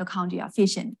related to mitochondria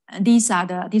fission. And these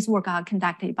work are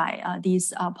conducted by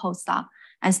these postdoc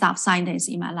and staff scientists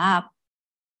in my lab.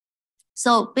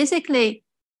 So basically,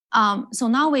 so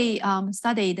now we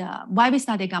studied why we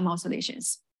study gamma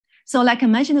oscillations. So like I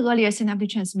mentioned earlier, synaptic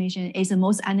transmission is the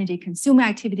most energy consuming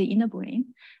activity in the brain,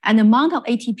 and the amount of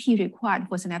ATP required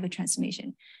for synaptic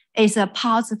transmission is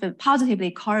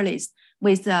positively correlates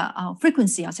with the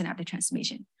frequency of synaptic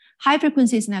transmission. High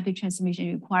frequency synaptic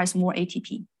transmission requires more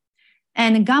ATP.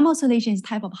 And gamma oscillation is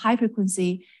type of high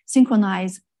frequency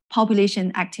synchronized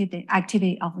population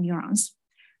activity of neurons.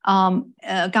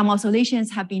 Gamma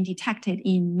oscillations have been detected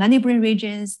in many brain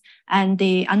regions, and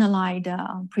they analyze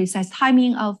the precise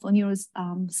timing of neurons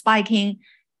spiking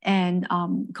and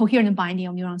coherent binding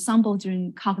of neuron samples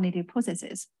during cognitive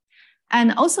processes.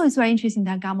 And also it's very interesting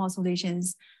that gamma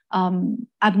oscillations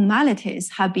abnormalities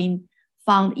have been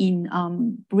found in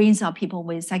brains of people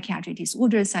with psychiatric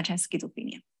disorders such as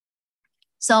schizophrenia.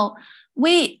 So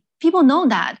people know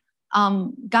that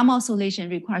gamma oscillation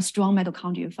requires strong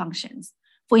mitochondrial functions.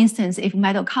 For instance, if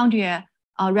mitochondria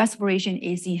respiration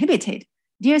is inhibited,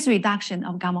 there's a reduction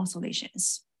of gamma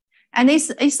oscillations. And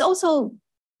it's also,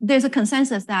 there's a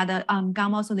consensus that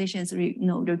gamma oscillations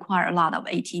require a lot of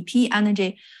ATP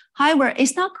energy. However,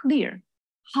 it's not clear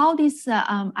how this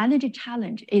energy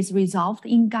challenge is resolved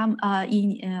in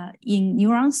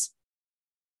neurons.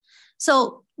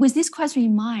 So with this question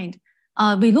in mind,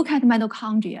 we look at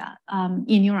mitochondria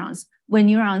in neurons when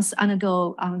neurons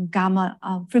undergo gamma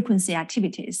frequency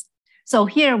activities. So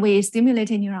here we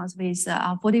stimulated neurons with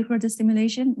 40 Hz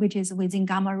stimulation, which is within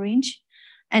gamma range.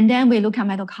 And then we look at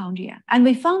mitochondria. And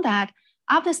we found that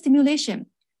after stimulation,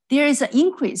 there is an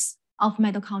increase of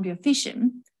mitochondrial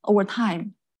fission over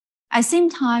time. At the same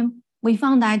time, we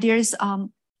found that there's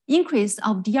increase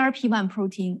of DRP1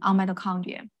 protein on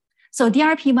mitochondria. So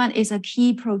DRP1 is a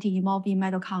key protein involved in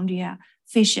mitochondria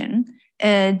fission.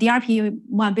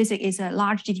 DRP1 basically is a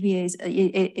large GTPase,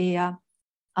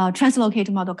 translocate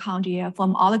mitochondria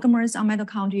from oligomers on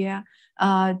mitochondria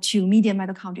to medium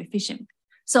mitochondrial fission.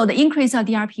 So the increase of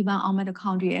DRP1 on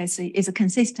mitochondria is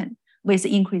consistent with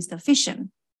the increased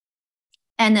fission.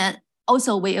 And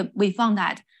also we found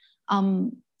that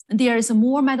there is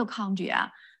more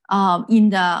mitochondria in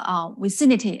the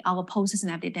vicinity of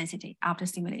postsynaptic density after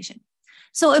stimulation.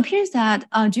 So it appears that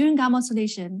during gamma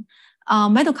oscillation,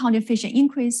 mitochondrial fission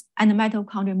increase and the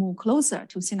mitochondria move closer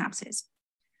to synapses.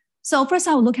 So first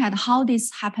I will look at how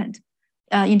this happened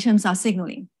in terms of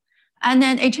signaling. And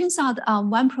then it turns out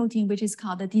one protein, which is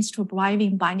called the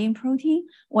dystrobrivin binding protein,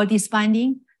 or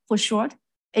disbinding for short,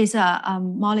 is a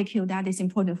molecule that is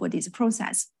important for this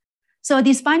process. So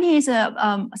disbinding is a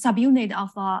subunit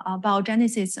of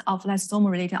biogenesis of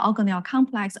lysosomal-related organelle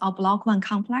complex or block 1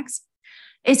 complex.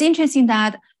 It's interesting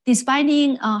that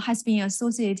disbinding has been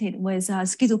associated with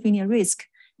schizophrenia risk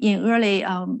in early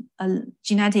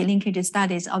genetic linkage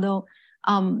studies, although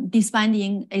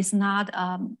disbinding is not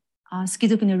a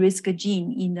schizophrenia risk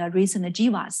gene in the recent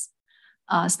GWAS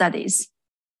studies.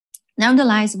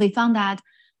 Nevertheless, we found that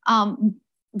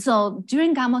so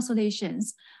during gamma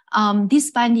oscillations,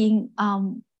 disbinding,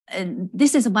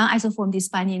 this is one isoform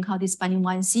disbinding called disbinding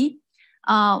 1C.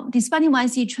 Disbinding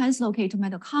 1C translocate to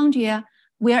mitochondria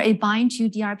where it binds to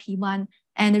DRP1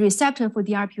 and the receptor for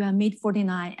DRP1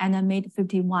 MID49 and then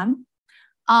MID51.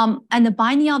 And the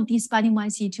binding of disbinding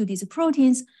 1C to these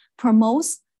proteins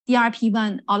promotes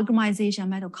DRP1 oligomerization of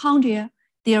mitochondria,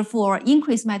 therefore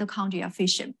increase mitochondrial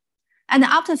fission. And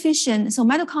after fission, so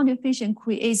mitochondrial fission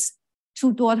creates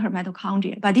two daughter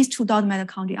mitochondria, but these two daughter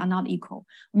mitochondria are not equal.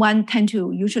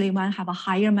 Usually one have a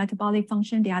higher metabolic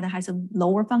function, the other has a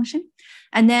lower function.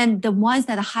 And then the ones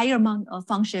that are higher amount of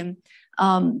function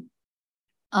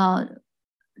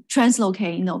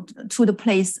translocate, to the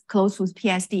place close to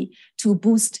Ph.D. to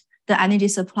boost the energy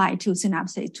supply to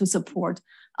synapses to support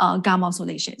gamma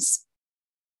oscillations.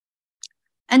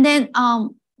 And then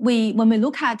when we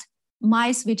look at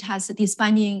mice which has a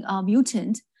disbinding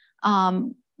mutant,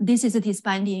 this is a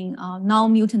disbanding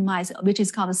non-mutant mice, which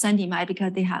is called a sandy mice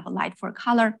because they have a light fur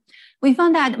color. We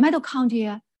found that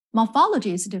mitochondria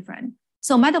morphology is different.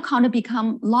 So mitochondria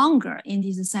become longer in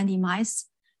these sandy mice.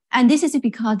 And this is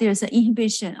because there's an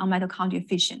inhibition of mitochondrial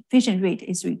fission. Fission rate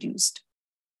is reduced.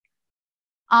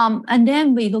 And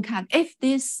then we look at if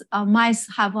these mice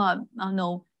have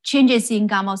changes in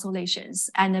gamma oscillations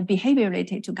and behavior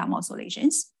related to gamma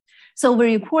oscillations. So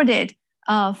we recorded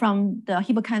from the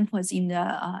hippocampus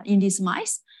in these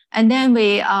mice. And then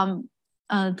we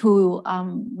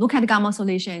look at gamma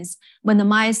oscillations when the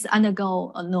mice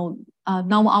undergo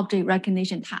normal object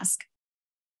recognition task.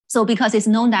 So because it's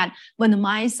known that when the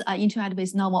mice interact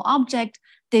with normal object,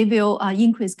 they will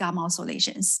increase gamma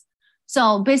oscillations.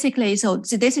 So basically, so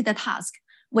this is the task.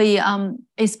 We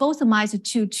expose the mice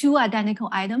to two identical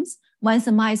items. Once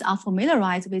the mice are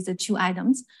familiarized with the two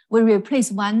items, we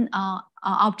replace one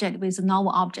object with a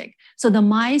normal object. So the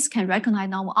mice can recognize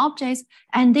normal objects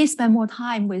and they spend more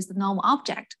time with the normal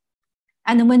object.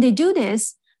 And when they do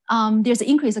this, there's an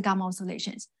increase of gamma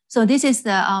oscillations. So this is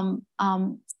the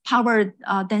power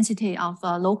density of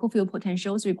local field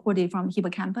potentials recorded from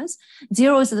hippocampus.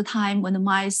 0 is the time when the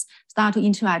mice start to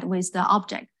interact with the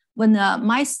object. When the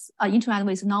mice interact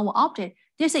with normal object,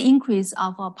 there's an increase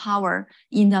of power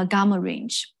in the gamma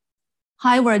range.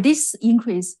 However, this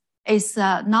increase is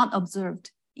not observed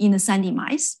in the sandy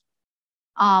mice.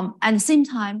 At the same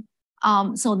time,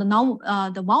 so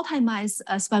the wild-type mice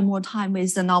spend more time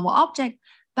with the normal object,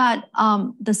 but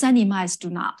the sandy mice do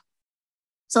not.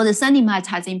 So the sandy mice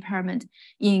has impairment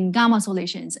in gamma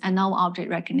oscillations and normal object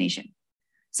recognition.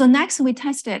 So next we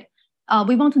tested,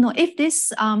 we want to know if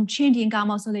this change in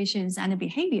gamma oscillations and the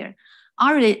behavior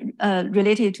are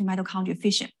related to mitochondrial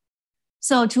fission.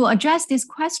 So to address this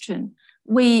question,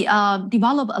 we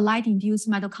developed a light-induced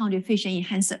mitochondrial fission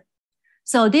enhancer.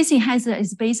 So this enhancer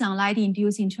is based on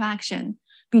light-induced interaction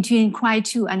between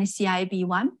Cry2 and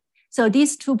CIB1. So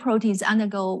these two proteins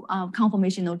undergo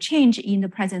conformational change in the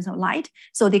presence of light,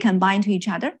 so they can bind to each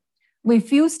other. We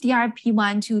fuse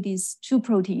DRP1 to these two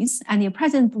proteins, and in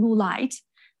present blue light,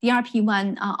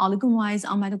 DRP1 oligomerize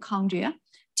on mitochondria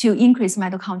to increase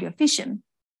mitochondrial fission.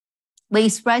 We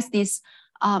express this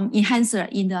enhancer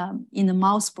in the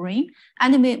mouse brain,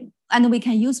 and we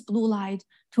can use blue light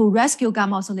to rescue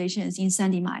gamma oscillations in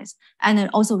sandy mice, and then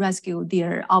also rescue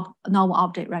their novel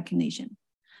object recognition.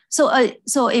 So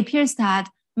it appears that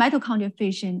mitochondrial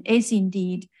fission is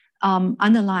indeed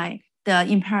underlying the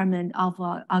impairment of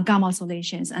gamma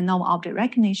oscillations and novel object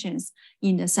recognitions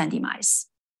in the sandy mice.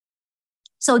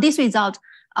 So this result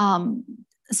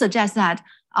suggests that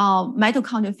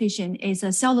mitochondrial fission is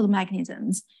a cellular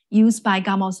mechanism used by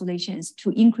gamma oscillations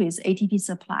to increase ATP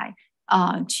supply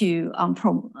to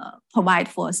provide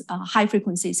for high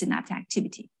frequency synaptic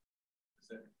activity.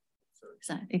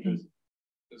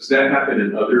 Does that happen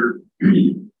in other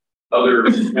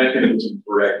mechanisms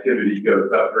where activity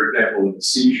goes up? For example, in a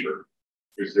seizure,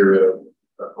 is there a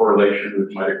correlation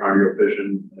with mitochondrial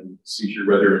fission and seizure,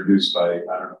 whether induced by,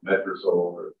 I don't know, metrazole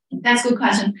or? That's a good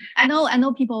question. I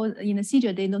know people in the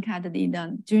seizure, they look at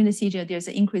during the seizure, there's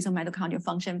an increase of mitochondrial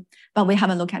function, but we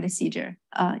haven't looked at the seizure,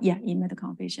 in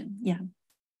mitochondrial fission,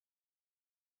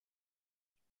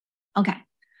 Okay,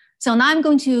 so now I'm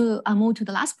going to move to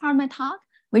the last part of my talk,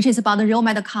 which is about the role of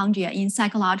mitochondria in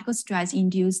psychological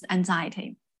stress-induced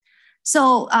anxiety.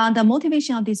 So the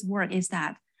motivation of this work is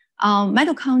that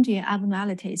mitochondria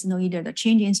abnormalities, either the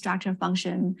change in structure,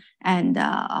 function, and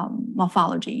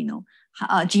morphology,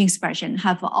 gene expression,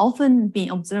 have often been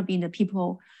observed in the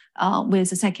people with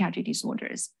psychiatric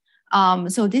disorders.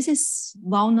 So this is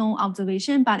well-known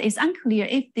observation, but it's unclear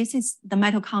if this is the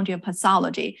mitochondrial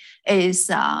pathology is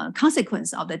a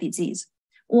consequence of the disease,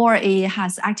 or it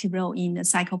has active role in the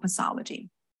psychopathology.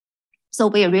 So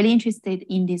we are really interested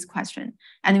in this question,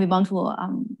 and we want to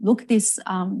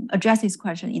address this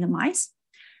question in the mice.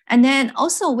 And then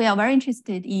also we are very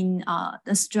interested in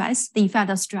the effect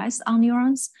of stress on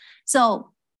neurons.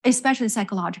 So especially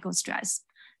psychological stress.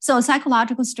 So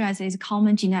psychological stress is a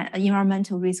common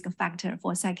environmental risk factor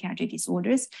for psychiatric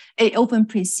disorders. It often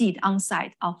precedes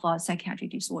onset of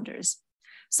psychiatric disorders.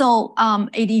 So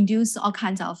it induces all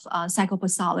kinds of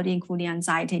psychopathology, including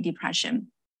anxiety, depression.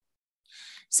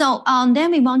 So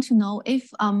then we want to know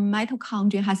if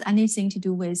mitochondria has anything to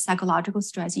do with psychological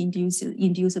stress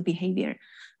induced behavior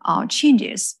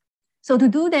changes. So to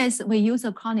do this, we use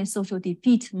a chronic social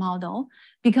defeat model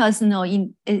because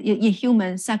in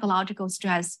human, psychological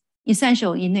stress,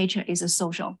 essential in nature, is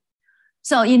social.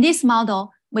 So in this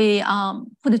model, we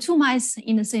put the two mice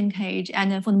in the same cage, and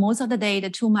then for most of the day, the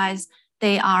two mice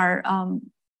they are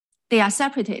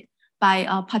separated by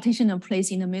a partition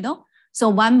placed in the middle. So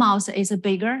one mouse is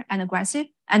bigger and aggressive,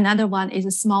 another one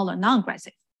is smaller,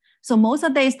 non-aggressive. So most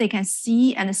of the days they can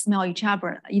see and smell each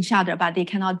other, but they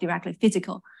cannot directly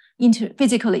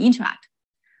physically interact.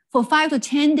 For 5 to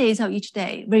 10 days of each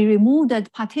day, we remove the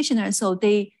partitioner so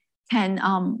they can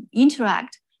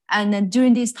interact. And then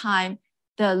during this time,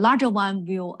 the larger one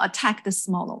will attack the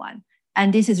smaller one.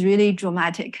 And this is really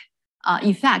dramatic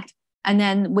effect. And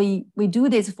then we do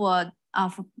this for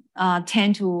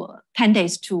 10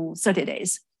 days to 30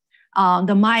 days.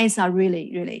 The mice are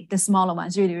really, the smaller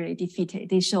ones really defeated.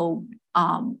 They show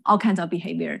all kinds of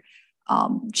behavior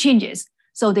changes.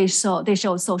 So they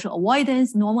show social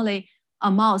avoidance. Normally,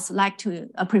 a mouse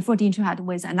prefer to interact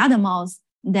with another mouse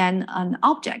than an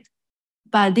object.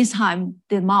 But this time,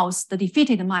 the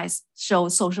defeated mice show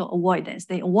social avoidance.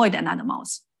 They avoid another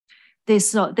mouse. They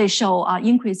show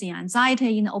increase in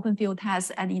anxiety in the open field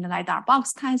test and in the light dark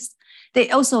box test. They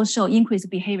also show increased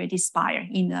behavior despair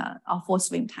in the forced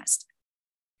swim test.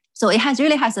 So it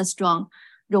really has a strong,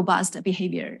 robust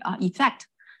behavior effect.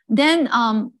 Then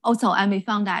we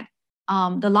found that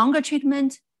the longer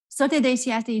treatment, 30-day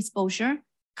CSD exposure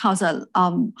cause a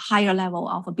higher level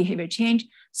of behavior change.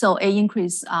 So it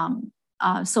increase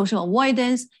social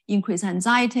avoidance, increase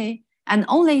anxiety, and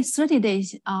only 30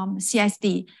 days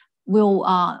CSD will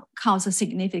cause a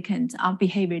significant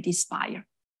behavior despair.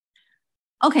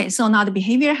 Okay, so now the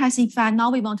behavior has effect.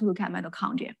 Now we want to look at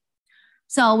mitochondria.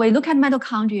 So we look at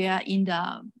mitochondria in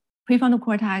the prefrontal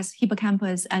cortex,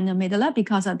 hippocampus, and the medulla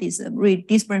because of these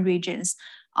different regions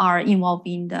are involved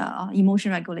in the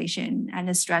emotion regulation and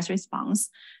the stress response.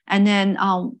 And then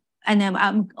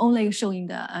I'm only showing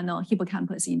the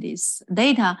hippocampus in this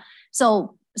data.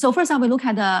 So first we look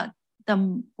at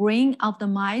the brain of the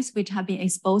mice which have been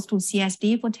exposed to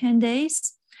CSD for 10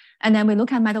 days. And then we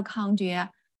look at mitochondria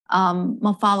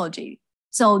morphology.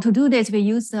 So to do this, we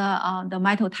use the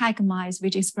mitotype mice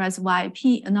which express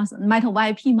YP,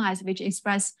 mito-YP mice which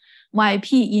express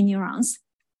YP in neurons.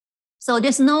 So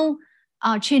there's no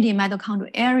change in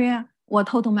mitochondrial area or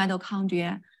total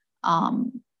mitochondria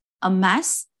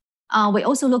mass. We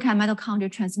also look at mitochondrial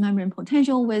transmembrane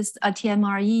potential with a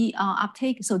TMRE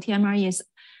uptake. So TMRE is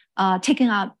taken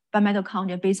up by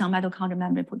mitochondria based on mitochondrial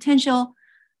membrane potential.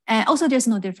 And also there's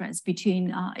no difference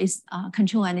between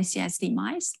control and CSD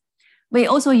mice. We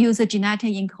also use a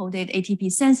genetic encoded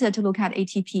ATP sensor to look at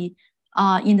ATP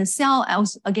in the cell.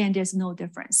 Also, again, there's no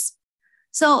difference.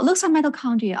 So it looks like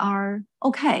mitochondria are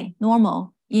okay,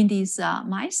 normal in these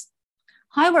mice.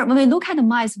 However, when we look at the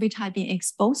mice which have been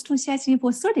exposed to CSD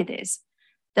for 30 days,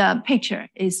 the picture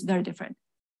is very different.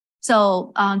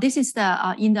 So this is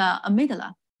the in the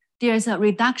amygdala, there's a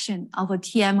reduction of a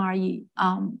TMRE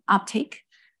uptake.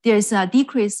 There's a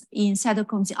decrease in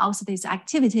cytochrome oxidase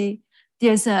activity.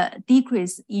 There's a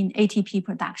decrease in ATP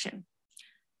production.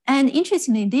 And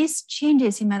interestingly, these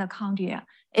changes in mitochondria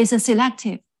is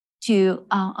selective to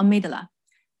amygdala.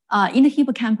 In the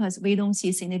hippocampus, we don't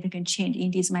see significant change in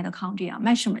this mitochondria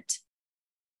measurement.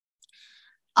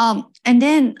 And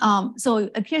then, so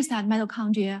it appears that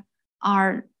mitochondria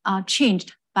are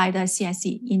changed by the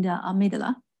CSC in the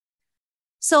amygdala.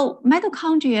 So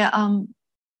mitochondria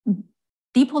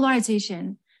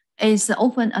depolarization is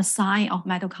often a sign of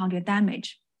mitochondrial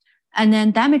damage. And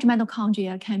then damaged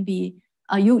mitochondria can be,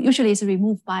 usually is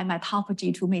removed by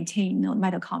mitophagy to maintain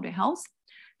mitochondrial health.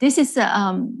 This is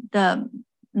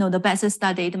the best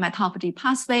studied mitophagy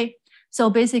pathway. So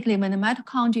basically when the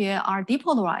mitochondria are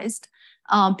depolarized,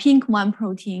 PINK1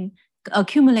 protein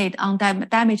accumulate on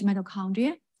damaged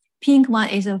mitochondria.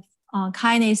 PINK1 is a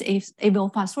kinase it will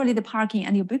phosphorylate parking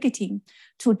and ubiquitin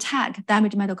to tag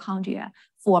damaged mitochondria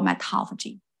for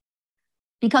mitophagy.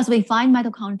 Because we find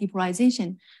mitochondrial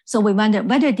depolarization, so we wonder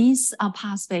whether this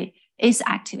pathway is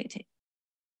activated.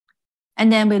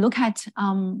 And then we look at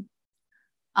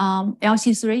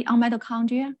LC3 on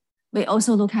mitochondria. We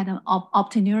also look at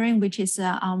optineurin, which is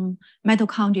a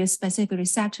mitochondria-specific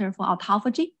receptor for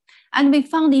autophagy. And we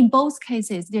found in both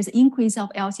cases, there's an increase of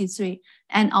LC3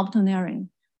 and optineurin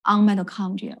on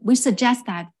mitochondria, which suggests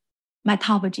that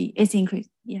mitophagy is increased.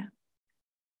 Yeah.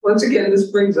 Once again,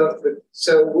 this brings up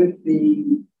so with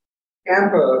the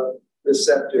AMPA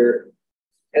receptor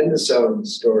endosome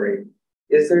story,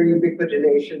 is there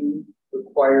ubiquitination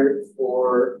required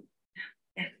for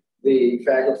the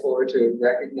phagophore to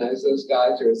recognize those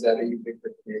guys, or is that a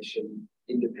ubiquitination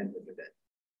independent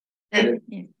event?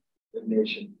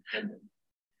 Ubiquitination independent.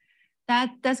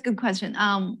 That's a good question.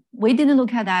 We didn't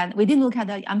look at that. We didn't look at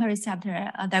the AMPA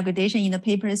receptor degradation in the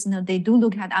papers. They do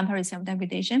look at AMPA receptor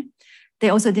degradation. They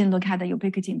also didn't look at the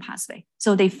ubiquitin pathway.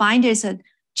 So they find there's a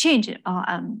change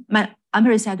AMPA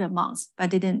receptor amounts,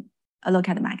 but they didn't look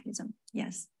at the mechanism.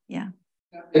 Yes, yeah.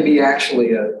 Maybe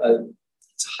actually a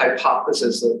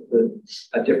hypothesis of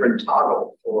a different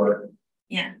toggle for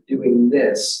doing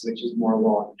this, which is more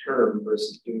long term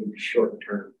versus doing short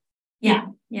term. Yeah,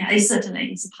 it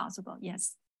certainly is possible.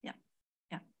 Yes, yeah.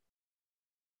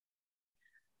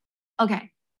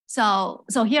 Okay, so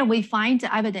here we find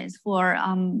evidence for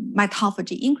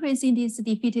mitophagy increase in these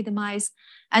defeated mice,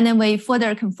 and then we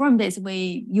further confirm this.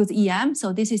 We use EM.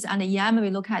 So this is an EM.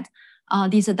 We look at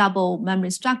these double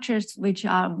membrane structures, which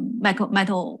are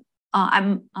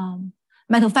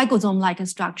metaphagosome-like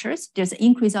structures. There's an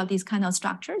increase of these kind of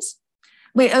structures.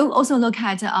 We also look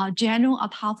at general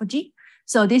autophagy.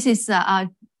 So this is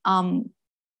autophagy,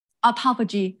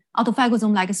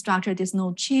 autophagosome-like structure. There's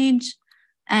no change,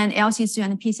 and LC3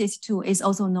 and PCH2 is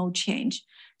also no change.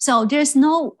 So there's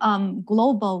no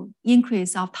global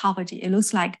increase of autophagy. It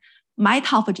looks like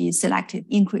mitophagy is selective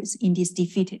increase in these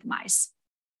defeated mice.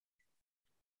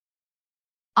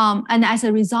 And as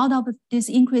a result of this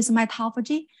increased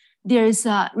mitophagy, there is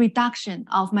a reduction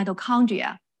of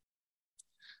mitochondria.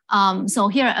 So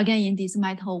here again, in these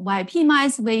mito-YP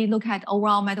mice, we look at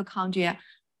overall mitochondria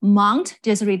mount.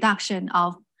 There's a reduction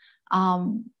of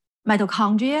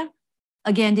mitochondria.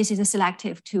 Again, this is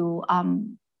selective to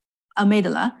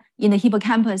amygdala. In the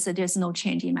hippocampus, there's no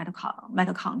change in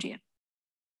mitochondria.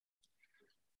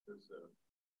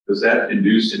 Does that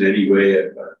induce in any way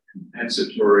a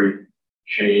compensatory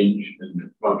change in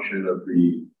the function of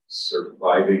the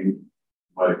surviving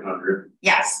mitochondria?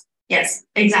 Yes,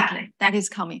 exactly. That is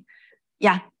coming.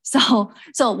 Yeah. So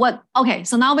what? Okay.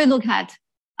 So now we look at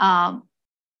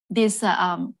this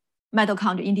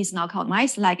mitochondria in these knockout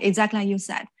mice, like exactly like you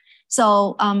said.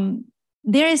 So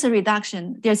there is a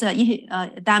reduction. There's a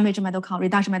damaged mitochondria,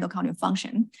 reduction mitochondrial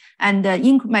function, and the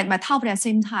mitophagy at the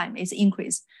same time is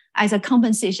increased as a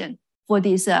compensation for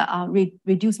this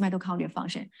reduced mitochondrial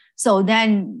function. So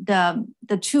then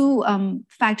the two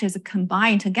factors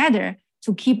combine together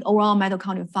to keep overall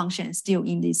mitochondrial function still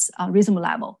in this reasonable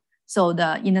level. So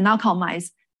in the knockout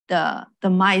mice, the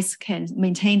mice can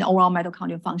maintain the overall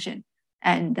mitochondrial function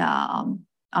and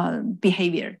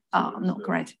behavior. No,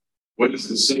 correct. What is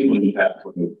the signaling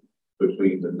pathway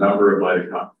between the number of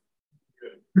mitochondria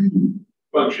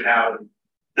functionality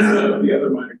of the other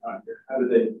mitochondria? How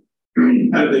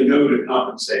do they know to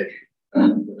compensate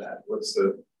for that? What's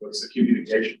the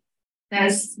communication?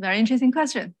 That's a very interesting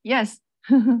question. Yes.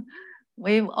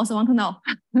 We also want to know.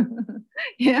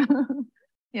 Yeah.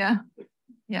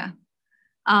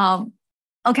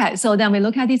 Okay, so then we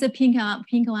look at this pink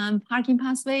one parking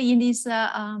pathway in this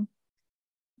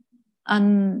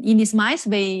mice.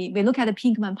 We look at the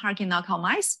pink one parking knockout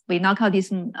mice. We knock out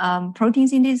these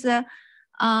proteins in these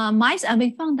mice, and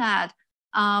we found that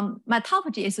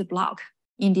mitophagy is a block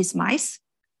in these mice.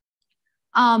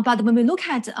 But when we look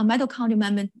at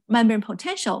mitochondrial membrane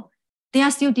potential, they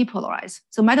are still depolarized.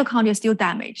 So mitochondria is still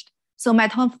damaged. So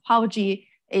mitophagy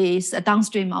is a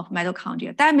downstream of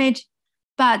mitochondria damage.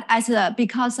 But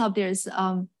because of this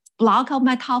block of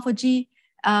mitophagy,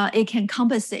 it can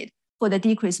compensate for the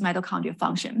decreased mitochondrial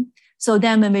function. So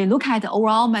then when we look at the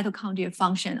overall mitochondrial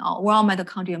function or overall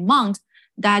mitochondrial amount,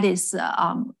 that is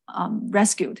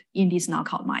rescued in these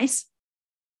knockout mice.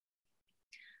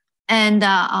 And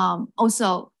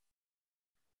also,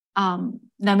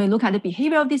 then we look at the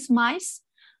behavior of these mice.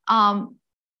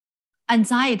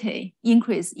 Anxiety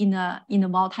increase in the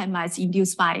multi-mice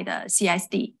induced by the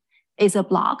CSD is a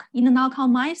block in the knockout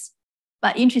mice.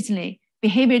 But interestingly,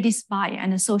 behavior despair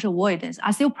and social avoidance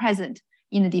are still present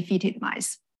in the defeated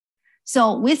mice.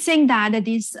 So we think that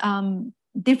this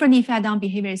different effect on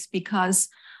behavior is because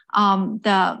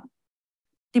the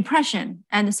depression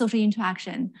and the social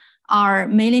interaction are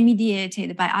mainly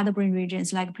mediated by other brain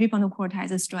regions like prefrontal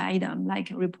cortex and striatum,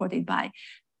 like reported by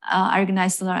Eric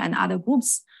Nestler and other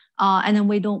groups. And then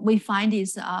we find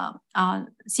this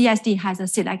CSD has a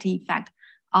selective effect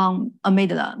on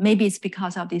amygdala. Maybe it's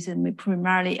because of this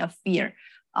primarily a fear,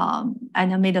 and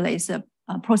amygdala is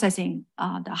processing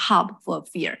the hub for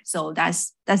fear. So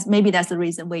that's maybe the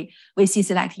reason we see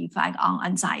selective effect on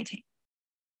anxiety.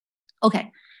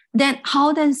 Okay, then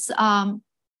how does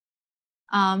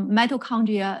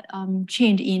mitochondria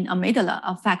change in amygdala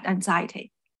affect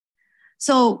anxiety?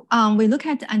 So we look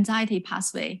at the anxiety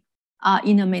pathway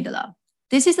in amygdala.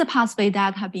 This is a pathway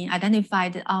that have been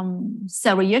identified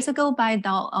several years ago by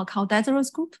the Caldero's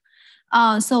group.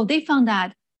 So they found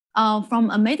that from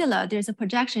amygdala, there's a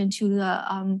projection to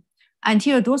the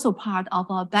anterior dorsal part of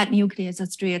a bad nucleus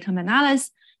stria terminalis,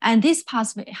 and this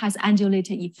pathway has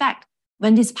undulating effect.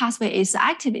 When this pathway is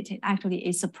activated, actually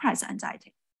it suppresses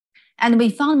anxiety. And we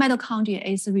found mitochondria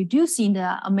is reducing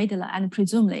the amygdala, and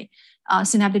presumably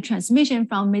synaptic transmission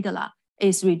from amygdala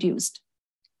is reduced,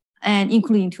 and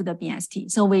including to the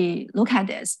BST. So we look at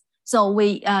this. So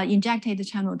we injected the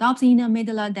channel dopamine in the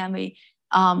amygdala, then we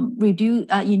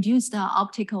induce the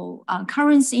optical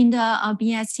currents in the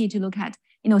BST to look at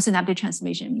synaptic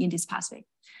transmission in this pathway.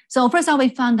 So first of all, we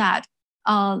found that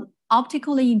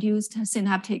optically induced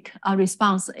synaptic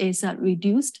response is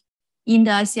reduced in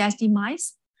the CSD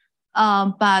mice,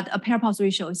 but a pair pulse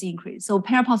ratio is increased. So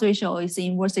pair pulse ratio is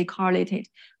inversely correlated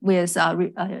with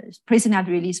presynaptic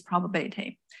release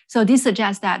probability. So this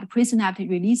suggests that presynaptic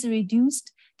release is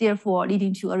reduced, therefore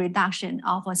leading to a reduction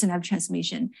of synaptic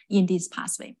transmission in this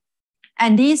pathway.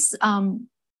 And this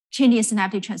change in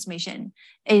synaptic transmission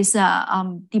is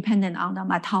dependent on the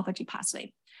mitophagy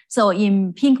pathway. So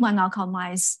in pink one knockout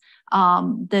mice,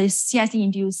 the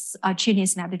CSD-induced change in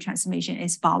synaptic transmission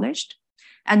is abolished.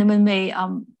 And when we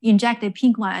inject the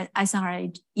pink one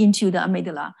siRNA into the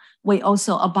amygdala, we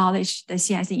also abolish the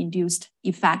CSD-induced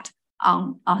effect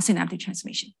on synaptic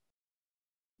transmission.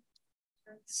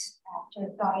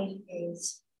 After 30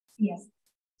 days, yes.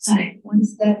 Sorry.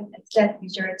 Once that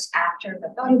results after the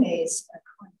 30 days,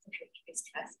 is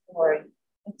test for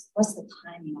what's the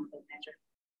timing of the measure?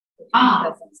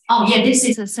 Yeah, this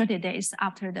is 30 days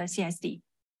after the CSD.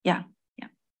 Yeah.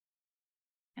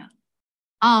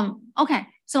 Okay.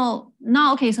 So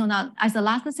now as the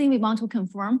last thing we want to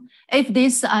confirm if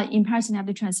this impaired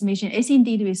synaptic transmission is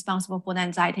indeed responsible for the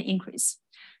anxiety increase.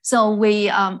 So we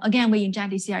again we inject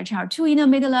the CRHR2 in the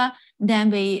amygdala, then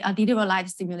we deliver light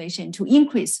stimulation to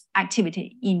increase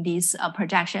activity in this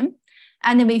projection,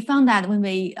 and then we found that when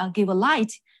we give a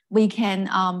light, we can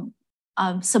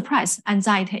suppress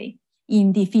anxiety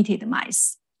in defeated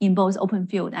mice in both open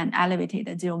field and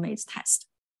elevated zero maze test.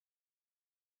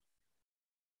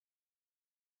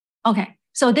 Okay,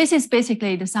 so this is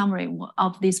basically the summary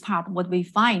of this part. What we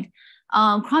find,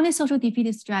 chronic social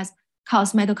defeated stress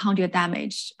cause mitochondrial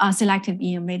damage selected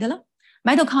in amygdala.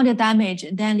 Mitochondrial damage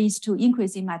then leads to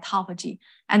increase in mitophagy.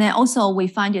 And then also we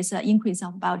find this increase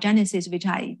of biogenesis, which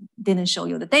I didn't show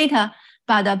you the data,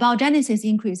 but the biogenesis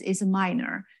increase is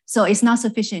minor. So it's not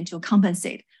sufficient to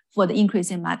compensate for the increase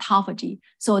in mitophagy.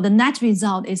 So the net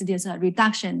result is there's a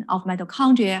reduction of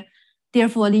mitochondria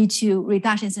therefore lead to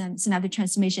reductions in synaptic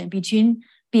transmission between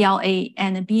BLA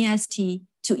and BST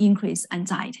to increase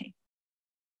anxiety.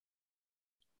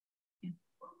 The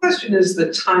question is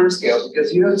the time scale,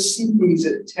 because you don't see these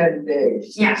at 10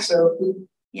 days. Yeah. So if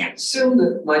we assume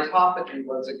that mitophagy,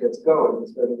 once it gets going,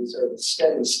 is going to be sort of a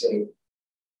steady state.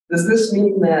 Does this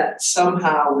mean that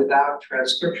somehow, without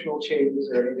transcriptional changes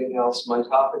or anything else,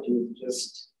 mitophagy is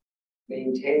just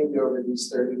maintained over these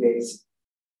 30 days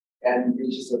and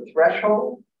reaches a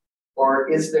threshold?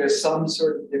 Or is there some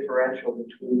sort of differential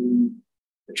between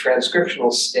the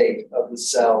transcriptional state of the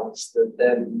cells that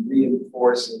then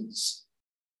reinforces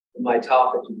the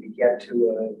mitophagy to get to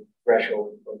a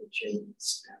threshold for the change in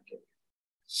synaptic?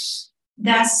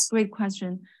 That's a great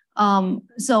question.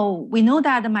 So we know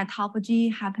that the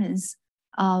mitophagy happens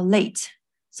late.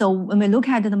 So when we look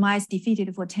at the mice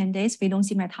defeated for 10 days, we don't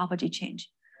see mitophagy change.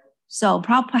 So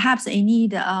perhaps they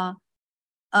need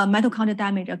mitochondrial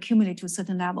damage accumulate to a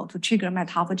certain level to trigger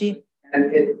mitophagy.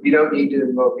 And you don't need to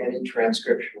invoke any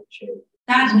transcriptional change.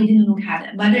 That we didn't look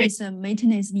at it. Whether it's a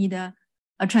maintenance need a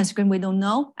transcript, we don't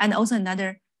know. And also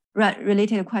another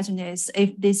related question is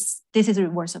if this is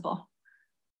reversible.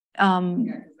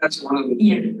 That's one of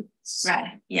the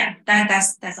right. Yeah,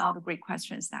 that's all the great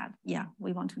questions that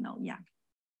we want to know. Yeah.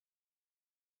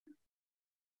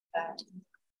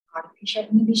 Artificial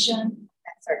inhibition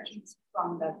circuits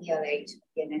from the BLA to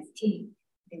BNST,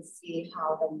 we see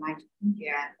how the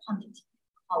mitochondria quantity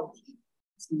quality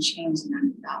has been changed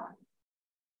in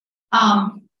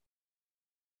that.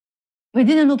 We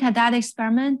didn't look at that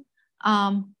experiment.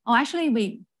 Actually,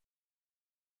 we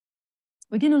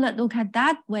didn't look at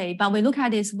that way, but we look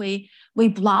at this way. We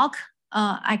block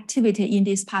activity in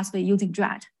this pathway using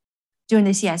DRAD during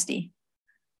the CSD.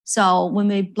 So when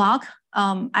we block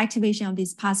activation of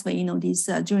this pathway, during this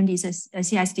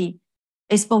CSD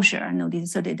exposure,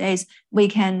 these 30 days, we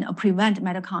can prevent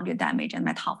mitochondrial damage and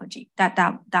mitophagy.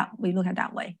 That we look at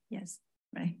that way. Yes,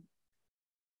 right.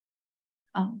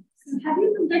 So have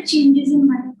you looked at changes in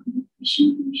mitochondrial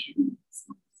fission function?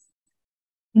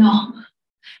 No.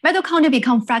 Mitochondria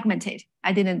become fragmented.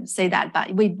 I didn't say that,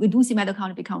 but we do see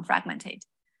mitochondria become fragmented.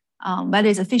 Whether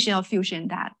it's a fission or fusion,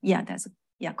 that's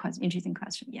quite an interesting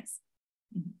question. Yes.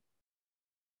 Mm-hmm.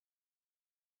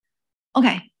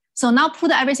 Okay, so now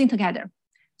put everything together.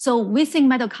 So we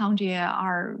think mitochondria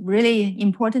are really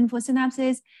important for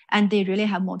synapses, and they really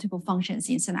have multiple functions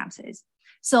in synapses.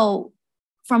 So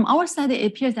from our study, it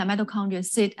appears that mitochondria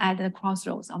sit at the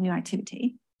crossroads of neural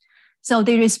activity. So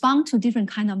they respond to different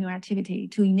kinds of neural activity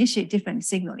to initiate different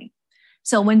signaling.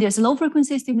 So when there's low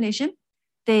frequency stimulation,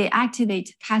 they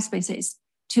activate caspases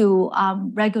to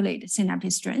regulate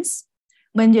synaptic strength.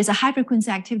 When there's a high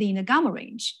frequency activity in the gamma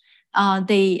range,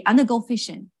 they undergo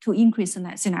fission to increase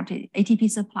synaptic ATP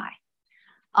supply.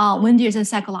 When there's a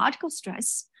psychological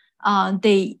stress,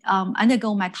 they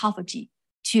undergo mitophagy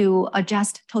to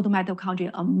adjust total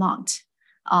mitochondrial amount,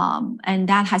 and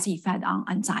that has effect on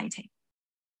anxiety.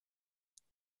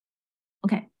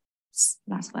 Okay,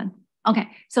 last one. Okay,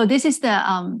 so this is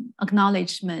the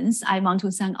acknowledgements. I want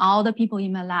to thank all the people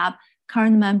in my lab,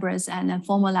 current members and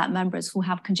former lab members who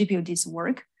have contributed this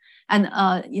work. And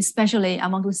especially I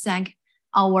want to thank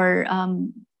our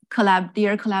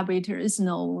dear collaborators,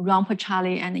 Ron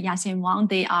Pachali and Yasin Wang.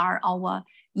 They are our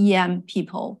EM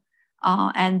people,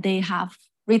 and they have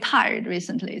retired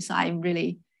recently. So I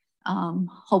really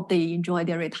hope they enjoy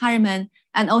their retirement.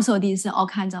 And also these all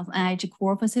kinds of NIH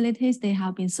core facilities, they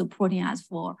have been supporting us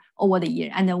for over the year.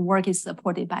 And the work is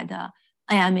supported by the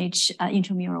IMH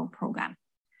intramural program.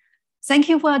 Thank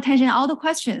you for attention all the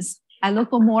questions. I look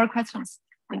for more questions.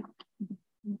 Thank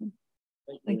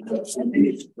you.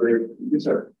 Just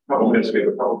a couple minutes, we have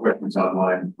a couple questions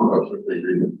online. One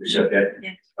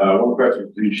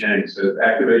question from Zheng says,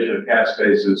 activation of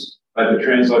caspases by the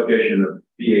translocation of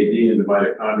Ph.D. into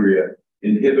mitochondria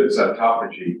inhibits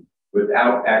autophagy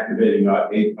without activating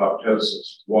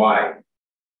apoptosis. Why?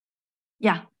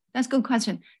 Yeah, that's a good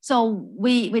question. So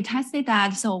we tested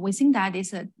that. So we think that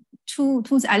is at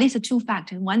least two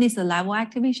factors. One is the level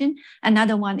activation,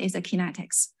 another one is the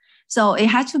kinetics. So it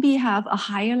has to have a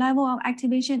higher level of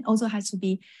activation, also has to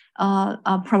be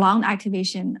a prolonged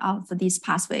activation of this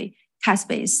pathway.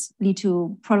 Caspase lead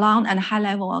to prolonged and high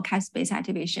level of caspase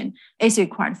activation is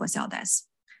required for cell death.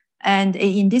 And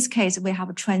in this case, we have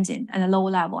a transient and a low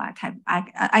level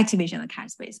activation of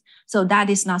caspase. So that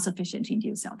is not sufficient to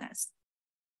induce cell death.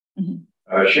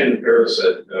 Mm-hmm. Shannon Farrell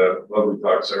said, lovely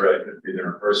talk, sorry I couldn't be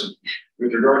there in person.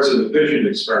 With regards to the fission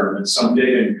experiment, some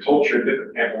data in cultured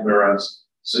hippocampal neurons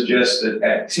suggests that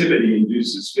activity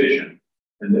induces fission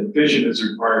and that fission is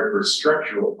required for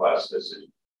structural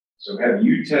plasticity. So have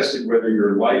you tested whether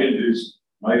your light-induced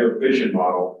mitofission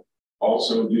model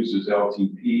also induces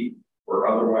LTP or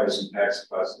otherwise impacts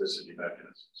plasticity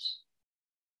mechanisms?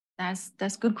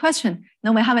 That's a good question.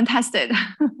 No, we haven't tested.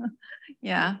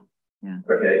 Yeah.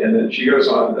 Okay, and then she goes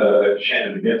on,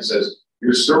 Shannon again says,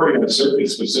 your story on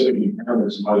circuit-specific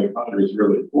impairments of mitochondria is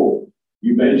really cool.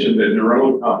 You mentioned that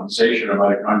neuronal compensation of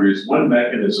mitochondria is one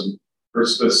mechanism for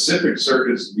specific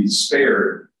circuits to be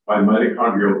spared by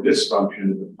mitochondrial dysfunction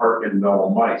in the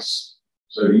Parkin-Null mice.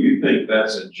 So do you think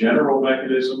that's a general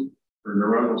mechanism for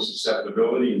neuronal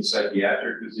susceptibility in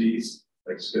psychiatric disease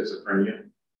like schizophrenia?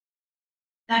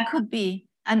 That could be.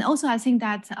 And also, I think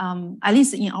that at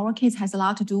least in our case, has a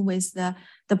lot to do with the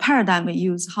paradigm we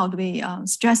use. How do we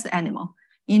stress the animal?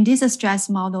 In this stress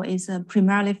model is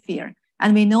primarily fear.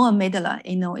 And we know amygdala,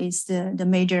 is the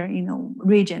major,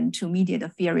 region to mediate the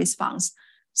fear response.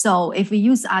 So if we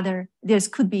use there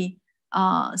could be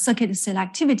circuit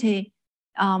selectivity.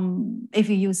 If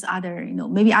you use other,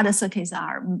 maybe other circuits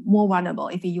are more vulnerable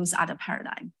if you use other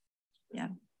paradigm. Yeah.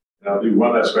 I'll do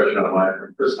one last question online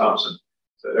from Chris Thompson.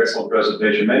 It's an excellent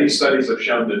presentation. Many studies have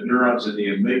shown that neurons in the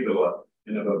amygdala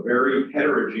can have a very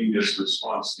heterogeneous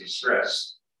response to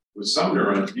stress, with some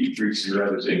neurons decreasing or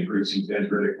others increasing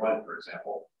dendritic length, for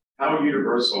example. How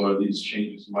universal are these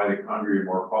changes in mitochondrial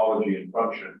morphology and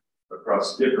function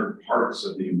across different parts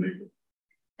of the amygdala?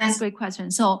 That's a great question.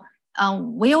 So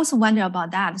we also wonder about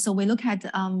that. So we look at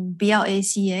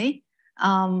BLACA,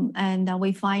 and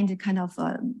we find kind of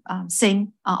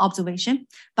same observation,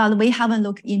 but we haven't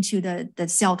looked into the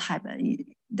cell type.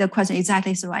 The question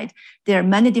exactly is right. There are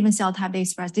many different cell types that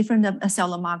express different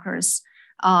cellular markers,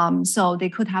 so they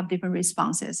could have different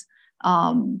responses.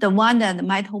 The one that the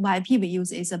MitoYP we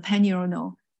use is a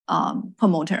pan-neuronal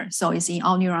promoter, so it's in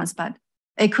all neurons, but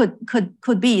it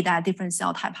could be that different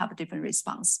cell type have a different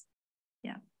response.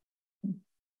 Yeah.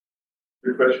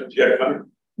 Good questions. Yeah, Connor?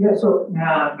 Yeah, so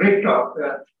great talk.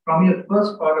 From your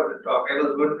first part of the talk, I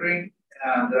was wondering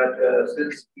that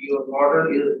since your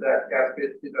model is that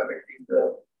cascade is affecting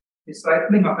the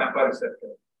cycling of AMPA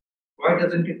receptor, why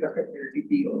doesn't it affect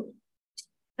LTP also?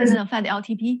 Doesn't affect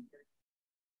LTP?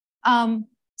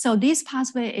 So this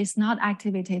pathway is not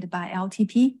activated by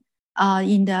LTP. I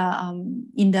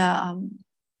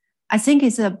think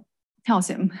it's a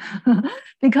calcium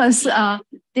because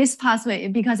this pathway,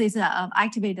 because it's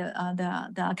activated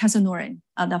the calcineurin,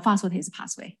 the phosphatase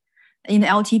pathway. In the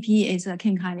LTP is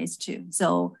KIM kinase 2.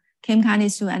 So KIM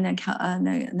kinase 2 and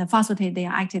the phosphatase, they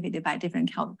are activated by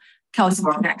different calcium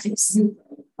kinase.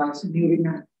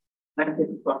 Calcineurin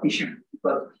coefficient,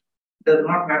 because it does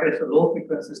not matter if it's a low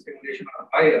frequency stimulation or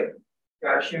higher.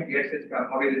 Calcium gets its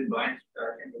modulated binds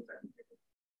calcium.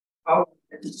 How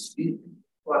is the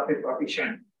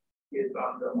coefficient is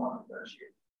on the monocalcium?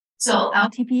 So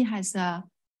LTP has a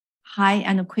high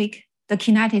and a quick. The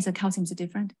kinetics of calcium is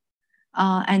different,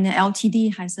 and the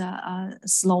LTD has a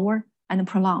slower and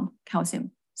prolonged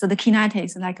calcium. So the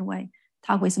kinetics, like we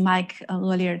talked with Mike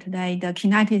earlier today, the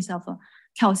kinetics of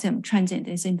calcium transient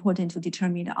is important to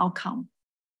determine the outcome.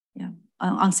 Yeah,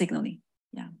 on signaling.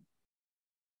 Yeah.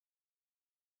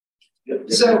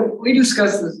 So we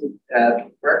discussed this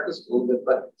at breakfast a little bit,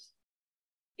 but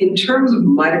in terms of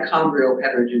mitochondrial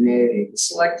heterogeneity, the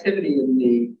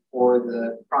selectivity for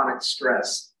the chronic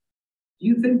stress, do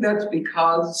you think that's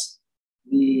because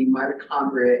the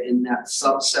mitochondria in that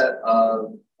subset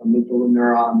of amygdala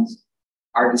neurons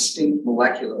are distinct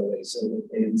molecularly, so that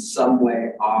they in some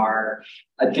way are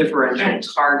a differential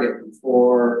target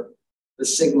for the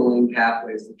signaling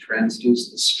pathways that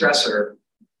transduce the stressor,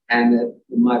 and that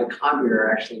the mitochondria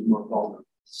are actually more vulnerable?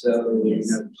 So,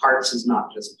 parts is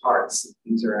not just parts.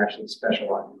 These are actually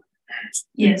specialized.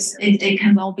 Yes, it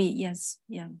can well be. Yes,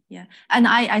 yeah. And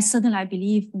I certainly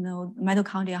believe,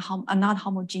 mitochondria are not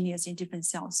homogeneous in different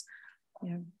cells.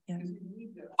 Yeah.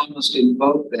 Almost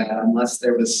invoke that unless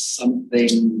there was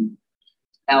something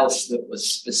else that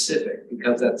was specific,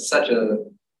 because that's such a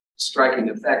striking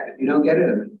effect that you don't get it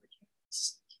in the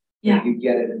you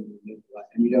get it in the amygdala,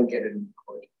 and you don't get it in the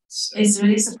cortex. So it's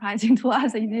really surprising to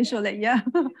us initially. Yeah,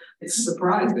 it's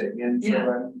surprising, and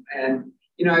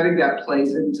I think that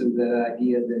plays into the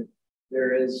idea that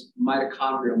there is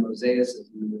mitochondrial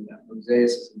mosaicism, and that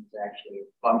mosaicism is actually a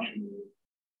functionally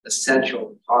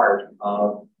essential part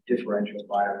of differential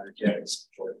bioenergetics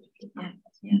support.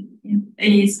 Yeah.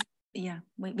 It is. Yeah,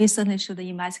 we certainly should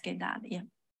investigate that. Yeah.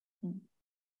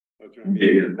 Thank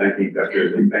you, Dr.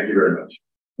 Zheng. Thank you very much.